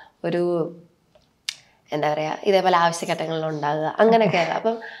മോഡലാണ്. ഒരു എന്താ പറയുക ഇതേപോലെ ആവശ്യഘട്ടങ്ങളിൽ ഉണ്ടാകുക അങ്ങനെയൊക്കെയാണ്.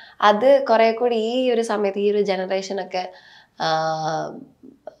 അപ്പം അത് കുറേ കൂടി ഈ ഒരു സമയത്ത് ഈ ഒരു ജനറേഷനൊക്കെ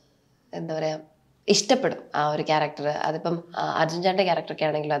എന്താ പറയുക ഇഷ്ടപ്പെടും ആ ഒരു ക്യാരക്ടർ. അതിപ്പം അർജുൻ ചേട്ടൻ്റെ ക്യാരക്ടറൊക്കെ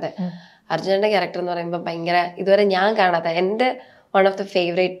ആണെങ്കിലും അതെ, അർജുനൻ്റെ ക്യാരക്ടർ എന്ന് പറയുമ്പോൾ ഭയങ്കര ഇതുവരെ ഞാൻ കാണാത്ത എൻ്റെ വൺ ഓഫ് ദ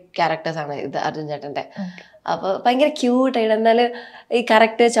ഫേവറേറ്റ് ക്യാരക്ടേഴ്സാണ് ഇത് അർജുൻ ചേട്ടൻ്റെ. അപ്പോൾ ഭയങ്കര ക്യൂട്ടായിട്ട്, എന്നാലും ഈ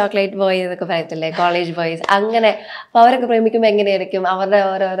കറക്റ്റ് ചോക്ലേറ്റ് ബോയ് എന്നൊക്കെ പറയത്തില്ലേ, കോളേജ് ബോയ്സ് അങ്ങനെ. അപ്പോൾ അവരൊക്കെ പ്രേമിക്കുമ്പോൾ എങ്ങനെയായിരിക്കും അവരുടെ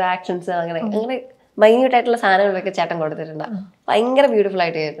ഓരോരോ ആക്ഷൻസ് അങ്ങനെ മൈന്യൂട്ടായിട്ടുള്ള സാധനങ്ങളൊക്കെ ചേട്ടൻ കൊടുത്തിട്ടുണ്ട്. ഭയങ്കര ബ്യൂട്ടിഫുൾ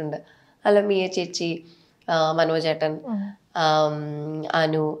ആയിട്ട് ചെയ്തിട്ടുണ്ട്. അല്ല മിയ ചേച്ചി, മനോജ് ചേട്ടൻ,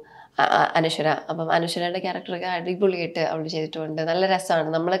 അനു, അനശ്വര. അപ്പം അനശ്വരയുടെ ക്യാരക്ടറൊക്കെ അടിപൊളിയായിട്ട് അവൾ ചെയ്തിട്ടുണ്ട്. നല്ല രസമാണ്,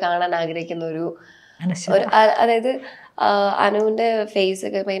 നമ്മൾ കാണാൻ ആഗ്രഹിക്കുന്ന ഒരു അതായത് അനുവിൻ്റെ ഫേസ്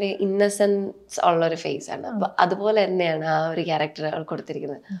ഒക്കെ ഭയങ്കര ഇന്നസെൻസ് ഉള്ളൊരു ഫേസ് ആണ്. അപ്പൊ അതുപോലെ തന്നെയാണ് ആ ഒരു ക്യാരക്ടർ അവൾ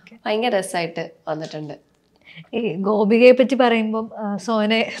കൊടുത്തിരിക്കുന്നത്. ഭയങ്കര രസമായിട്ട് വന്നിട്ടുണ്ട്. ഈ ഗോപികയെ പറ്റി പറയുമ്പം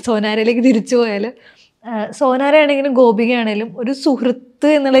സോനാരയിലേക്ക് തിരിച്ചു പോയാൽ സോനാരയാണെങ്കിലും ഗോപികയാണെങ്കിലും ഒരു സുഹൃത്ത്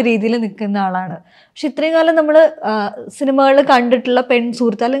എന്നുള്ള രീതിയിൽ നിൽക്കുന്ന ആളാണ്. പക്ഷെ ഇത്രയും കാലം നമ്മൾ സിനിമകളിൽ കണ്ടിട്ടുള്ള പെൺ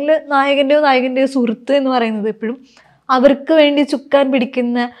സുഹൃത്ത് അല്ലെങ്കിൽ നായകൻ്റെയോ സുഹൃത്ത് എന്ന് പറയുന്നത് എപ്പോഴും അവർക്ക് വേണ്ടി ചുക്കാൻ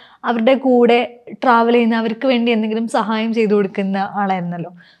പിടിക്കുന്ന, അവരുടെ കൂടെ ട്രാവൽ ചെയ്യുന്ന, അവർക്ക് വേണ്ടി എന്തെങ്കിലും സഹായം ചെയ്തു കൊടുക്കുന്ന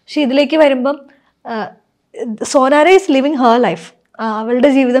ആളായിരുന്നല്ലോ. പക്ഷെ ഇതിലേക്ക് വരുമ്പം Sonara is living her life, അവളുടെ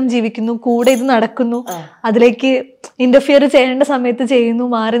ജീവിതം ജീവിക്കുന്നു, കൂടെ ഇത് നടക്കുന്നു, അതിലേക്ക് ഇന്റർഫിയർ ചെയ്യേണ്ട സമയത്ത് ചെയ്യുന്നു,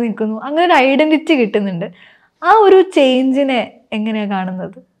 മാറി നിൽക്കുന്നു, അങ്ങനെ ഒരു ഐഡന്റിറ്റി കിട്ടുന്നുണ്ട്. ആ ഒരു ചേഞ്ചിനെ എങ്ങനെയാ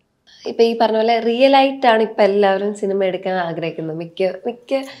കാണുന്നത്? ഇപ്പൊ ഈ പറഞ്ഞ പോലെ റിയൽ ആയിട്ടാണ് ഇപ്പൊ എല്ലാവരും സിനിമ എടുക്കാൻ ആഗ്രഹിക്കുന്നത്.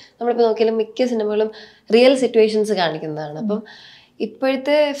 മിക്ക നമ്മളിപ്പോ നോക്കിയാലും മിക്ക സിനിമകളും റിയൽ സിറ്റുവേഷൻസ് കാണിക്കുന്നതാണ്. അപ്പം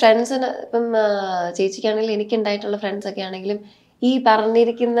ഇപ്പോഴത്തെ ഫ്രണ്ട്സിന് ഇപ്പം ചേച്ചിക്കാണെങ്കിലും എനിക്കുണ്ടായിട്ടുള്ള ഫ്രണ്ട്സൊക്കെ ആണെങ്കിലും ഈ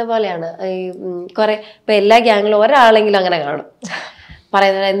പറഞ്ഞിരിക്കുന്ന പോലെയാണ്. ഈ കുറെ ഇപ്പൊ എല്ലാ ഗ്യാങ്ങിലും ഒരാളെങ്കിലും അങ്ങനെ കാണും,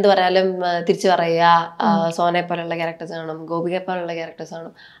 പറയുന്നത് എന്ത് പറയാലും തിരിച്ചു പറയുക. സോനയെ പോലുള്ള ക്യാരക്ടേഴ്സ് കാണും, ഗോപികയെ പോലുള്ള ക്യാരക്ടേഴ്സ്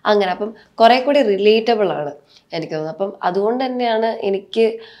കാണും, അങ്ങനെ. അപ്പം കുറെ കൂടി റിലേറ്റബിൾ ആണ് എനിക്ക് തോന്നുന്നത്. അപ്പം അതുകൊണ്ട് തന്നെയാണ് എനിക്ക്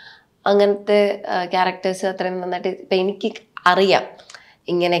അങ്ങനത്തെ ക്യാരക്ടേഴ്സ് അത്രയും നന്നായിട്ട് ഇപ്പം എനിക്ക് അറിയാം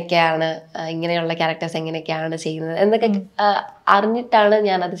ഇങ്ങനെയൊക്കെയാണ്, ഇങ്ങനെയുള്ള ക്യാരക്ടേഴ്സ് എങ്ങനെയൊക്കെയാണ് ചെയ്യുന്നത് എന്നൊക്കെ അറിഞ്ഞിട്ടാണ്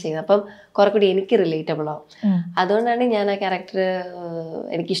ഞാനത് ചെയ്യുന്നത്. അപ്പം കുറെ കൂടി എനിക്ക് റിലേറ്റബിൾ ആവും. അതുകൊണ്ടാണ് ഞാൻ ആ ക്യാരക്ടർ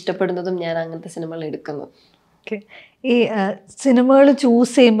എനിക്ക് ഇഷ്ടപ്പെടുന്നതും ഞാൻ അങ്ങനത്തെ സിനിമകൾ എടുക്കുന്നു. ഈ സിനിമകൾ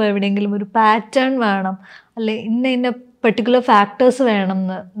ചൂസ് ചെയ്യുമ്പോൾ എവിടെയെങ്കിലും ഒരു പാറ്റേൺ വേണം, അല്ലെ ഇന്ന പെർട്ടിക്കുലർ ഫാക്ടേഴ്സ് വേണം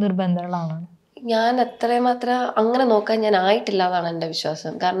എന്ന് നിർബന്ധങ്ങളാണ്? ഞാൻ അത്രമാത്രം അങ്ങനെ നോക്കാൻ ഞാൻ ആയിട്ടില്ല എന്നാണ് എൻ്റെ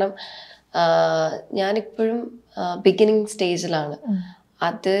വിശ്വാസം. കാരണം ഞാനിപ്പോഴും ബിഗിനിങ് സ്റ്റേജിലാണ്.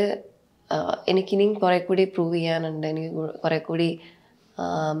 അത് എനിക്കിനിയും കുറെ കൂടി പ്രൂവ് ചെയ്യാനുണ്ട്. എനിക്ക് കുറെ കൂടി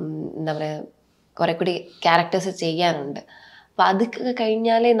എന്താ പറയുക, കുറെ കൂടി ക്യാരക്ടേഴ്സ് ചെയ്യാനുണ്ട്. അപ്പം അതൊക്കെ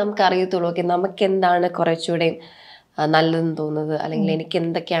കഴിഞ്ഞാലേ നമുക്ക് അറിയത്തുള്ളൂ ഓക്കെ നമുക്ക് എന്താണ് കുറച്ചുകൂടെയും നല്ലതെന്ന് തോന്നുന്നത്, അല്ലെങ്കിൽ എനിക്ക്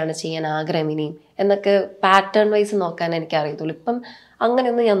എന്തൊക്കെയാണ് ചെയ്യാൻ ആഗ്രഹം ഇനിയും എന്നൊക്കെ പാറ്റേൺ വൈസ് നോക്കാൻ എനിക്ക് അറിയത്തുള്ളൂ. ഇപ്പം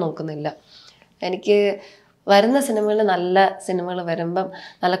അങ്ങനെയൊന്നും ഞാൻ നോക്കുന്നില്ല. എനിക്ക് വരുന്ന സിനിമകൾ, നല്ല സിനിമകൾ വരുമ്പം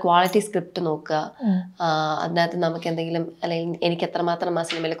നല്ല ക്വാളിറ്റി സ്ക്രിപ്റ്റ് നോക്കുക, അതിനകത്ത് നമുക്ക് എന്തെങ്കിലും അല്ലെങ്കിൽ എനിക്ക് എത്രമാത്രം ആ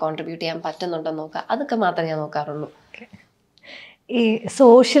സിനിമയിൽ കോൺട്രിബ്യൂട്ട് ചെയ്യാൻ പറ്റുന്നുണ്ടോ നോക്കുക, അതൊക്കെ മാത്രമേ ഞാൻ നോക്കാറുള്ളൂ. ഈ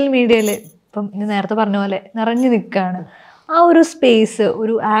സോഷ്യൽ മീഡിയയിൽ ഇപ്പം നേരത്തെ പറഞ്ഞ പോലെ നിറഞ്ഞു നിൽക്കുകയാണ്. ആ ഒരു സ്പേസ്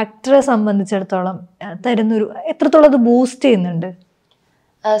ഒരു ആക്ടറെ സംബന്ധിച്ചിടത്തോളം തരുന്നൊരു എത്രത്തോളം അത് ബൂസ്റ്റ് ചെയ്യുന്നുണ്ട്?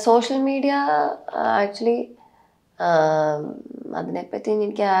 സോഷ്യൽ മീഡിയ ആക്ച്വലി അതിനെപ്പറ്റി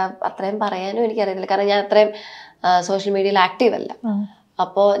എനിക്ക് അത്രയും പറയാനും എനിക്കറിയത്തില്ല. കാരണം ഞാൻ അത്രയും സോഷ്യൽ മീഡിയയിൽ ആക്റ്റീവ് അല്ല.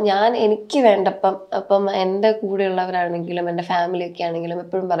 അപ്പോൾ ഞാൻ എനിക്ക് വേണ്ടപ്പം അപ്പം എൻ്റെ കൂടെയുള്ളവരാണെങ്കിലും എൻ്റെ ഫാമിലിയൊക്കെ ആണെങ്കിലും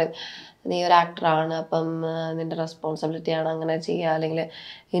എപ്പോഴും പറയും നീ ഒരു ആക്ടറാണ്, അപ്പം നിൻ്റെ റെസ്പോൺസിബിലിറ്റിയാണ് അങ്ങനെ ചെയ്യുക, അല്ലെങ്കിൽ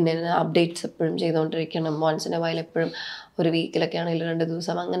ഇന്ന അപ്ഡേറ്റ്സ് എപ്പോഴും ചെയ്തുകൊണ്ടിരിക്കണം, വൺസ് ഇൻ എ വൈൽ എപ്പോഴും ഒരു വീക്കിലൊക്കെ ആണെങ്കിലും 2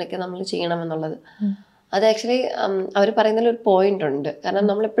 ദിവസം അങ്ങനെയൊക്കെ നമ്മൾ ചെയ്യണമെന്നുള്ളത്. അത് ആക്ച്വലി അവർ പറയുന്നതിൽ ഒരു പോയിന്റ് ഉണ്ട്. കാരണം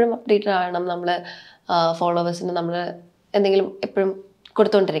നമ്മളെപ്പോഴും അപ്ഡേറ്റഡ് ആവണം, നമ്മൾ ഫോളോവേഴ്സിന് നമ്മൾ എന്തെങ്കിലും എപ്പോഴും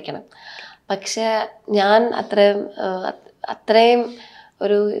കൊടുത്തുകൊണ്ടിരിക്കണം. പക്ഷേ ഞാൻ അത്രയും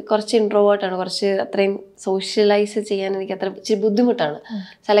ഒരു കുറച്ച് ഇൻട്രോവേർട്ടാണ്, കുറച്ച് അത്രയും സോഷ്യലൈസ് ചെയ്യാൻ എനിക്ക് അത്ര ഇച്ചിരി ബുദ്ധിമുട്ടാണ്.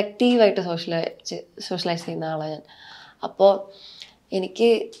 സെലക്റ്റീവായിട്ട് സോഷ്യലൈസ് ചെയ്യുന്ന ആളാണ് ഞാൻ. അപ്പോൾ എനിക്ക്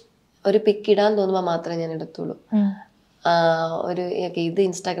ഒരു പിക്ക് ഇടാൻ തോന്നുമ്പോൾ മാത്രമേ ഞാൻ എടുത്തുള്ളൂ. ഒരു ഇത്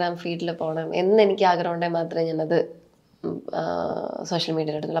ഇൻസ്റ്റാഗ്രാം ഫീഡിൽ പോകണം എന്ന് എനിക്ക് ആഗ്രഹം ഉണ്ടെങ്കിൽ മാത്രമേ ഞാനത് സോഷ്യൽ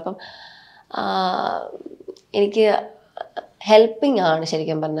മീഡിയയിൽ എടുത്തുള്ളൂ. അപ്പം എനിക്ക് ഹെൽപ്പിംഗ് ആണ്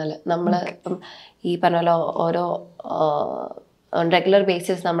ശരിക്കും പറഞ്ഞാൽ. നമ്മൾ ഇപ്പം ഈ പറഞ്ഞ പോലെ ഓരോ റെഗുലർ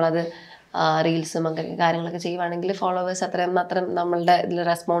ബേസിസ് നമ്മളത് റീൽസും അങ്ങനെ കാര്യങ്ങളൊക്കെ ചെയ്യുവാണെങ്കിൽ ഫോളോവേഴ്സ് അത്രയും മാത്രം നമ്മളുടെ ഇതിൽ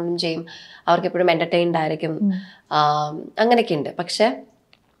റെസ്പോണ്ടും ചെയ്യും, അവർക്ക് എപ്പോഴും എൻ്റർടൈൻഡ് ആയിരിക്കും, അങ്ങനെയൊക്കെ ഉണ്ട്. പക്ഷേ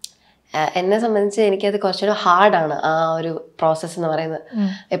എന്നെ സംബന്ധിച്ച് എനിക്കത് കുറച്ചുകൂടെ ഹാർഡാണ് ആ ഒരു പ്രോസസ്സ് എന്ന് പറയുന്നത്.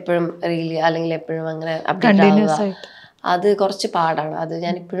 എപ്പോഴും റീൽ അല്ലെങ്കിൽ എപ്പോഴും അങ്ങനെ അപ്ഡേറ്റ് ആവുക, അത് കുറച്ച് പാടാണ്. അത്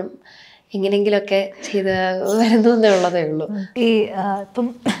ഞാനിപ്പോഴും എങ്ങനെയെങ്കിലുമൊക്കെ ചെയ്ത് വരുന്നതേ ഉള്ളതേ ഉള്ളൂ. ഈ ഇപ്പം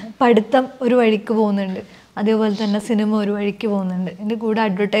പഠിത്തം ഒരു വഴിക്ക് പോകുന്നുണ്ട്, അതേപോലെ തന്നെ സിനിമ ഒരു വഴിക്ക് പോകുന്നുണ്ട്, എൻ്റെ കൂടെ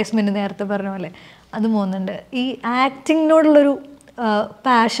അഡ്വർടൈസ്മെൻറ്റ് നേരത്തെ പറഞ്ഞ പോലെ അത് പോകുന്നുണ്ട്. ഈ ആക്ടിങ്ങിനോടുള്ളൊരു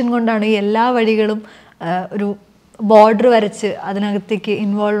പാഷൻ കൊണ്ടാണ് ഈ എല്ലാ വഴികളും ഒരു ബോർഡർ വരച്ച് അതിനകത്തേക്ക്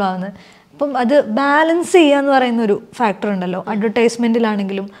ഇൻവോൾവ് ആവുന്നത്. അപ്പം അത് ബാലൻസ് ചെയ്യുക എന്ന് പറയുന്നൊരു ഫാക്ടർ ഉണ്ടല്ലോ,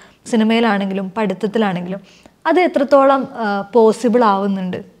 അഡ്വർടൈസ്മെൻറ്റിലാണെങ്കിലും സിനിമയിലാണെങ്കിലും പഠിത്തത്തിലാണെങ്കിലും. അത് എത്രത്തോളം പോസിബിൾ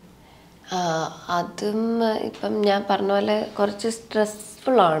ആവുന്നുണ്ട്? അതും ഇപ്പം ഞാൻ പറഞ്ഞ പോലെ കുറച്ച്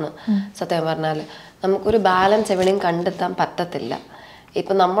സ്ട്രെസ്ഫുള്ളാണ് സത്യം പറഞ്ഞാൽ. നമുക്കൊരു ബാലൻസ് എവിടെയും കണ്ടെത്താൻ പറ്റത്തില്ല.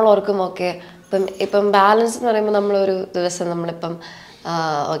 ഇപ്പം നമ്മൾ ഓർക്കുമൊക്കെ ഇപ്പം ബാലൻസ് എന്ന് പറയുമ്പോൾ നമ്മളൊരു ദിവസം നമ്മളിപ്പം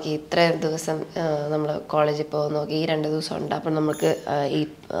ഓക്കെ ഇത്രയും ദിവസം നമ്മൾ കോളേജിൽ പോകുന്നു, ഓക്കെ ഈ 2 ദിവസം ഉണ്ട്, അപ്പം നമുക്ക് ഈ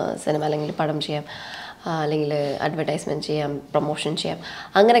സിനിമ അല്ലെങ്കിൽ പടം ചെയ്യാം, അല്ലെങ്കിൽ അഡ്വർടൈസ്മെൻറ്റ് ചെയ്യാം, പ്രൊമോഷൻ ചെയ്യാം,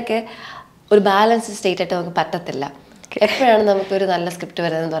 അങ്ങനെയൊക്കെ ഒരു ബാലൻസ് സ്റ്റേറ്റ് ആയിട്ട് നമുക്ക് പറ്റത്തില്ല. എപ്പോഴാണ് നമുക്കൊരു നല്ല സ്ക്രിപ്റ്റ്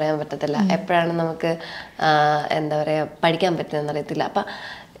വരുന്നതെന്ന് പറയാൻ പറ്റത്തില്ല, എപ്പോഴാണ് നമുക്ക് എന്താ പറയുക പഠിക്കാൻ പറ്റുന്നതെന്ന് അറിയത്തില്ല. അപ്പം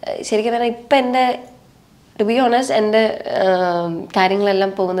ശരിക്കും പറഞ്ഞാൽ ഇപ്പം എൻ്റെ ടു ബി ഓണസ്റ്റ് എൻ്റെ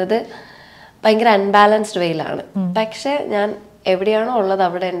കാര്യങ്ങളെല്ലാം പോകുന്നത് ഭയങ്കര അൺബാലൻസ്ഡ് വേയിലാണ്. പക്ഷേ ഞാൻ എവിടെയാണോ ഉള്ളത്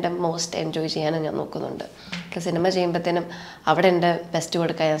അവിടെ എൻ്റെ മോസ്റ്റ് എൻജോയ് ചെയ്യാനും ഞാൻ നോക്കുന്നുണ്ട്. സിനിമ ചെയ്യുമ്പോഴത്തേനും അവിടെ എൻ്റെ ബെസ്റ്റ്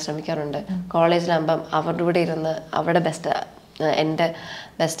കൊടുക്കാൻ ഞാൻ ശ്രമിക്കാറുണ്ട്. കോളേജിലാകുമ്പം അവരുടെ കൂടെ ഇരുന്ന് അവിടെ എൻ്റെ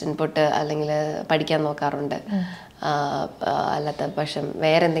ബെസ്റ്റ് ഇൻപുട്ട് അല്ലെങ്കിൽ പഠിക്കാൻ നോക്കാറുണ്ട്. അല്ലാത്ത പക്ഷം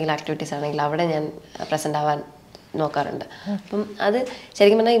വേറെ എന്തെങ്കിലും ആക്ടിവിറ്റീസ് ആണെങ്കിൽ അവിടെ ഞാൻ പ്രസൻ്റ് ആവാൻ നോക്കാറുണ്ട്. അപ്പം അത്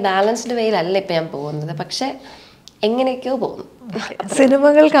ശരിക്കും പറഞ്ഞാൽ ഈ ബാലൻസ്ഡ് വേയിലല്ല ഇപ്പം ഞാൻ പോകുന്നത്, പക്ഷേ എങ്ങനെയൊക്കെയോ പോകുന്നു.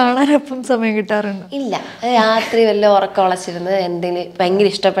 സിനിമകൾ കാണാനൊപ്പം സമയം കിട്ടാറുണ്ട്? ഇല്ല, രാത്രി വല്ല ഉറക്കം ഉളച്ചിരുന്ന് എന്തെങ്കിലും ഭയങ്കര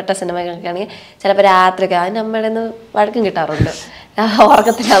ഇഷ്ടപ്പെട്ട സിനിമകളൊക്കെ ആണെങ്കിൽ ചിലപ്പോൾ രാത്രിയൊക്കെ അതിൻ്റെ അമ്മയുടെ നിന്ന് വഴക്കം കിട്ടാറുണ്ട്,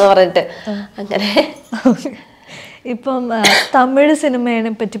 ഉറക്കത്തില്ലാന്ന് പറഞ്ഞിട്ട്. അങ്ങനെ ഇപ്പം തമിഴ് സിനിമയെ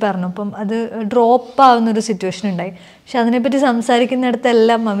പറ്റി പറഞ്ഞു, അപ്പം അത് ഡ്രോപ്പ് ആവുന്നൊരു സിറ്റുവേഷൻ ഉണ്ടായി. പക്ഷെ അതിനെപ്പറ്റി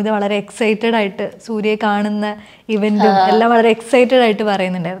സംസാരിക്കുന്നിടത്തെല്ലാം മമിത വളരെ എക്സൈറ്റഡ് ആയിട്ട് സൂര്യയെ കാണുന്ന ഇവൻറ്റും എല്ലാം വളരെ എക്സൈറ്റഡ് ആയിട്ട്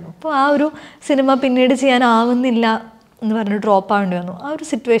പറയുന്നുണ്ടായിരുന്നു. അപ്പോൾ ആ ഒരു സിനിമ പിന്നീട് ചെയ്യാനാവുന്നില്ല എന്ന് പറഞ്ഞ് ഡ്രോപ്പ് ആവേണ്ടി വന്നു. ആ ഒരു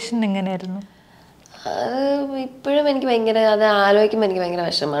സിറ്റുവേഷൻ എങ്ങനെയായിരുന്നു? ഇപ്പോഴും എനിക്ക് ഭയങ്കര അത് ആലോചിക്കുമ്പോൾ എനിക്ക് ഭയങ്കര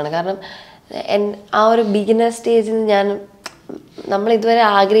വിഷമമാണ്. കാരണം ആ ഒരു ബിഗിനർ സ്റ്റേജിൽ നമ്മൾ ഇതുവരെ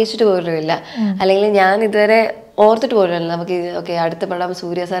ആഗ്രഹിച്ചിട്ട് പോലുമില്ല, അല്ലെങ്കിൽ ഞാൻ ഇതുവരെ ഓർത്തിട്ട് പോലുമില്ല നമുക്ക് ഓക്കെ അടുത്ത പടം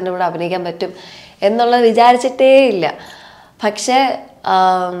സൂര്യ സാറിൻ്റെ കൂടെ അഭിനയിക്കാൻ പറ്റും എന്നുള്ളത് വിചാരിച്ചിട്ടേ ഇല്ല. പക്ഷേ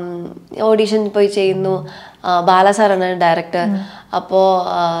ഓഡീഷൻ പോയി ചെയ്യുന്നു. ബാലസാറാണ് ഡയറക്ടർ. അപ്പോൾ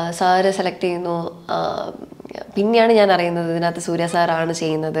സാറ് സെലക്ട് ചെയ്യുന്നു. പിന്നെയാണ് ഞാൻ അറിയുന്നത് ഇതിനകത്ത് സൂര്യ സാറാണ്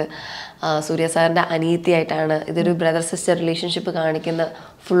ചെയ്യുന്നത്. സൂര്യ സാറിൻ്റെ അനിയത്തിയായിട്ടാണ്. ഇതൊരു ബ്രദർ സിസ്റ്റർ റിലേഷൻഷിപ്പ് കാണിക്കുന്ന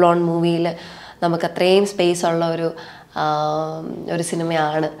ഫുൾ ഓൺ മൂവിയിൽ നമുക്ക് അത്രയും സ്പേസ് ഉള്ള ഒരു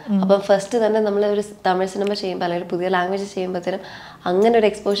സിനിമയാണ്. അപ്പം ഫസ്റ്റ് തന്നെ നമ്മൾ ഒരു തമിഴ് സിനിമ ചെയ്യുമ്പോൾ അല്ലെങ്കിൽ പുതിയ ലാംഗ്വേജ് ചെയ്യുമ്പോഴത്തേനും അങ്ങനെ ഒരു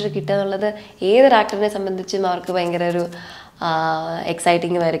എക്സ്പോഷർ കിട്ടുക എന്നുള്ളത് ഏതൊരു ആക്ടറിനെ സംബന്ധിച്ചും അവർക്ക് ഭയങ്കര ഒരു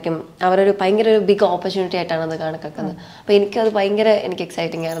എക്സൈറ്റിംഗ് ആയിരിക്കും. അവരൊരു ഭയങ്കര ഒരു ബിഗ് ഓപ്പർച്യൂണിറ്റി ആയിട്ടാണ് അത് കണക്കാക്കുന്നത്. അപ്പോൾ എനിക്ക്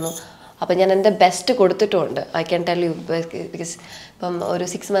എക്സൈറ്റിംഗ് ആയിരുന്നു. അപ്പം ഞാൻ എൻ്റെ best കൊടുത്തിട്ടുമുണ്ട്. I can tell you. Because ഇപ്പം ഒരു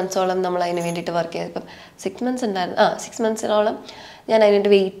 6 months നമ്മൾ അതിന് വേണ്ടിയിട്ട് വർക്ക് ചെയ്ത്, ഇപ്പം 6 months ഉണ്ടായിരുന്നു. 6 months ഞാൻ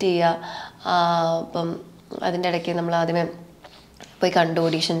അതിനുവേണ്ടി വെയിറ്റ് ചെയ്യുക. അപ്പം അതിൻ്റെ ഇടയ്ക്ക് നമ്മൾ ആദ്യമേ പോയി കണ്ട്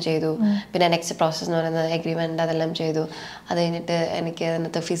ഓഡീഷൻ ചെയ്തു. പിന്നെ നെക്സ്റ്റ് പ്രോസസ്സ് എന്ന് പറയുന്നത് എഗ്രിമെൻ്റ് അതെല്ലാം ചെയ്തു. അത് കഴിഞ്ഞിട്ട് എനിക്ക്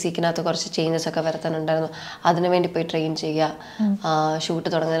അതിനകത്ത് ഫിസിക്കിനകത്ത് കുറച്ച് ചേഞ്ചസ് ഒക്കെ വരുത്താനുണ്ടായിരുന്നു. അതിനു വേണ്ടി പോയി ട്രെയിൻ ചെയ്യുക. ഷൂട്ട്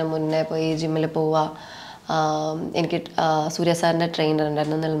തുടങ്ങുന്നതിന് മുന്നേ പോയി ജിമ്മിൽ പോവുക. എനിക്ക് സൂര്യ സാറിൻ്റെ ട്രെയിനർ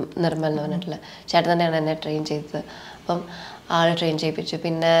ഉണ്ടായിരുന്നു, നിർമ്മൽ എന്ന് പറഞ്ഞിട്ടുള്ള ചേട്ടൻ തന്നെയാണ് എന്നെ ട്രെയിൻ ചെയ്തത്. അപ്പം ആൾ ട്രെയിൻ ചെയ്യിപ്പിച്ചു.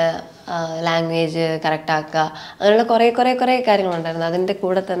 പിന്നെ ലാംഗ്വേജ് കറക്റ്റാക്കുക, അങ്ങനെയുള്ള കുറേ കാര്യങ്ങളുണ്ടായിരുന്നു. അതിൻ്റെ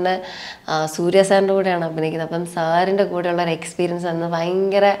കൂടെ തന്നെ സൂര്യ സാറിൻ്റെ കൂടെയാണ് അഭിനയിക്കുന്നത്. അപ്പം സാറിൻ്റെ കൂടെയുള്ള ഒരു എക്സ്പീരിയൻസ് അന്ന്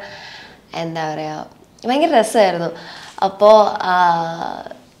ഭയങ്കര ഭയങ്കര രസമായിരുന്നു. അപ്പോൾ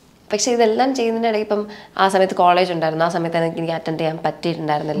പക്ഷേ ഇതെല്ലാം ചെയ്യുന്നതിൻ്റെ ഇടയ്ക്ക് ഇപ്പം ആ സമയത്ത് കോളേജ് ഉണ്ടായിരുന്നു. ആ സമയത്ത് എനിക്ക് അറ്റൻഡ് ചെയ്യാൻ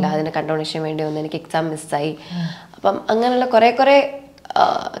പറ്റിയിട്ടുണ്ടായിരുന്നില്ല. അതിൻ്റെ കണ്ടോണേഷന് വേണ്ടി വന്ന് എനിക്ക് എക്സാം മിസ്സായി. അപ്പം അങ്ങനെയുള്ള കുറേ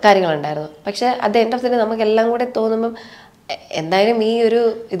കാര്യങ്ങളുണ്ടായിരുന്നു. പക്ഷേ at the end of the day നമുക്കെല്ലാം കൂടെ തോന്നുമ്പം എന്തായാലും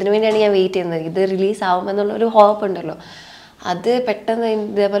ഇതിനു വേണ്ടിയാണ് ഞാൻ വെയിറ്റ് ചെയ്യുന്നത്, ഇത് റിലീസ് ആവുമെന്നുള്ളൊരു ഹോപ്പ് ഉണ്ടല്ലോ. അത് പെട്ടെന്ന്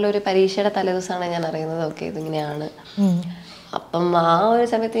ഇതേപോലെ ഒരു പരീക്ഷയുടെ തലേദിവസമാണ് ഞാൻ അറിയുന്നത് ഓക്കെ ഇതിങ്ങനെയാണ്. അപ്പം ആ ഒരു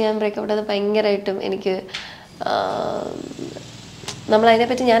സമയത്ത് ഞാൻ ബ്രേക്കപ്പ് ചെയ്തത് ഭയങ്കരമായിട്ടും എനിക്ക്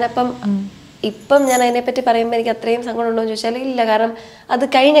നമ്മളതിനെപ്പറ്റി ഇപ്പം ഞാൻ അതിനെപ്പറ്റി പറയുമ്പോൾ എനിക്ക് അത്രയും സങ്കടം ഉണ്ടോ എന്ന് ചോദിച്ചാൽ ഇല്ല. കാരണം അത്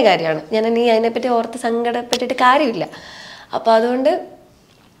കഴിഞ്ഞ കാര്യമാണ്. ഞാൻ ഇനി അതിനെപ്പറ്റി ഓർത്ത് സങ്കടപ്പെട്ടിട്ട് കാര്യമില്ല. അപ്പോൾ അതുകൊണ്ട്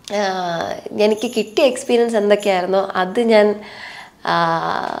എനിക്ക് കിട്ടിയ എക്സ്പീരിയൻസ് എന്തൊക്കെയായിരുന്നോ അതിൽ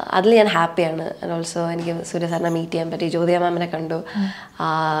ഞാൻ ഹാപ്പിയാണ്. ആൻഡ് ഓൾസോ എനിക്ക് സൂര്യ സാറിനെ മീറ്റ് ചെയ്യാൻ പറ്റി, ജ്യോതിക മാമിനെ കണ്ടു.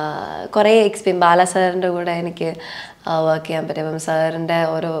 കുറേ ബാല സാറിൻ്റെ കൂടെ എനിക്ക് വർക്ക് ചെയ്യാൻ പറ്റി. അപ്പം സാറിൻ്റെ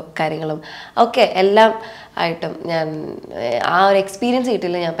ഓരോ കാര്യങ്ങളും ഒക്കെ എല്ലാം ആയിട്ടും ഞാൻ ആ ഒരു എക്സ്പീരിയൻസ്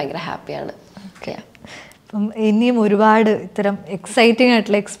കിട്ടിയില്ല, ഞാൻ ഭയങ്കര ഹാപ്പിയാണ്. ഓക്കെ, അപ്പം ഇനിയും ഒരുപാട് ഇത്തരം എക്സൈറ്റിംഗ്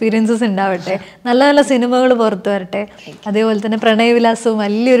ആയിട്ടുള്ള എക്സ്പീരിയൻസസ് ഉണ്ടാവട്ടെ, നല്ല നല്ല സിനിമകൾ പുറത്തു വരട്ടെ, അതേപോലെ തന്നെ പ്രണയവിലാസവും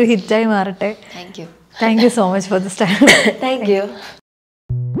വലിയൊരു ഹിറ്റായി മാറട്ടെ. Thank you so much for this time. Thank you.